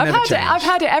 Absolutely awful. It'll never change. I've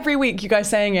had it every week, you guys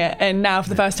saying it, and now for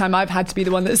the first time I've had to be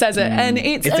the one that says it. And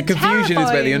it's If the confusion is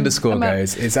where the underscore terrifying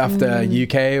goes, it's after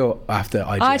UK or after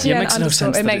IGN. IGN It makes no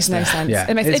sense It that makes it's no there. sense.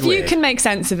 Yeah, If it's you weird. can make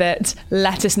sense of it,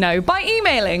 let us know by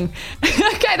emailing.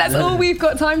 Okay, that's all we've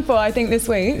got time for, I think, this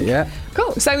week. Yeah.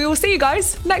 Cool. So we will see you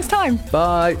guys next time.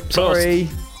 Bye. Sorry.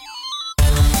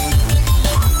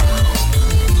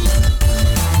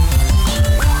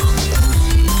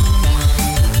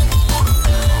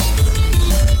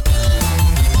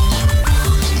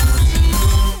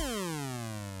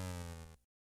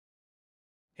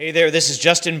 Hey there, this is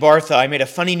Justin Bartha. I made a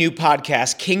funny new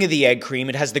podcast, King of the Egg Cream.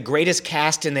 It has the greatest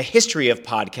cast in the history of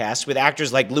podcasts with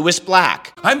actors like Louis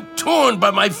Black, I'm torn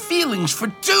by my feelings for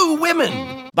 2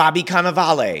 women. Bobby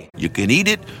Cannavale, You can eat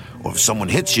it, or if someone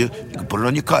hits you, you can put it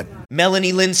on your cut.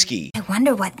 Melanie Linsky, I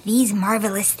wonder what these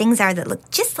marvelous things are that look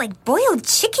just like boiled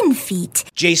chicken feet.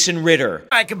 Jason Ritter,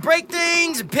 I can break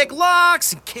things and pick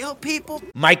locks and kill people.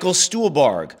 Michael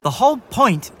Stuhlbarg, The whole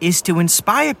point is to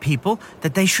inspire people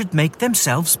that they should make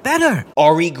themselves better.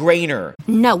 Ari Grainer,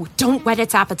 No, don't whet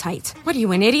its appetite. What are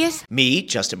you, an idiot? me,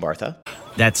 Justin Bartha,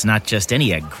 That's not just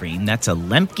any egg cream, that's a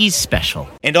Lemke's special.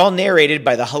 and all narrated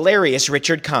by the hilarious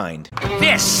Richard Kind.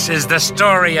 This is the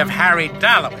story of Harry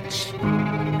Dalowitz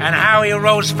and how he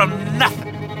rose from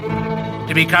nothing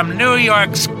to become New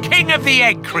York's King of the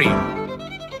Egg Cream.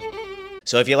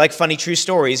 So if you like funny true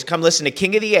stories, come listen to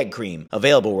King of the Egg Cream,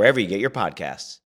 available wherever you get your podcasts.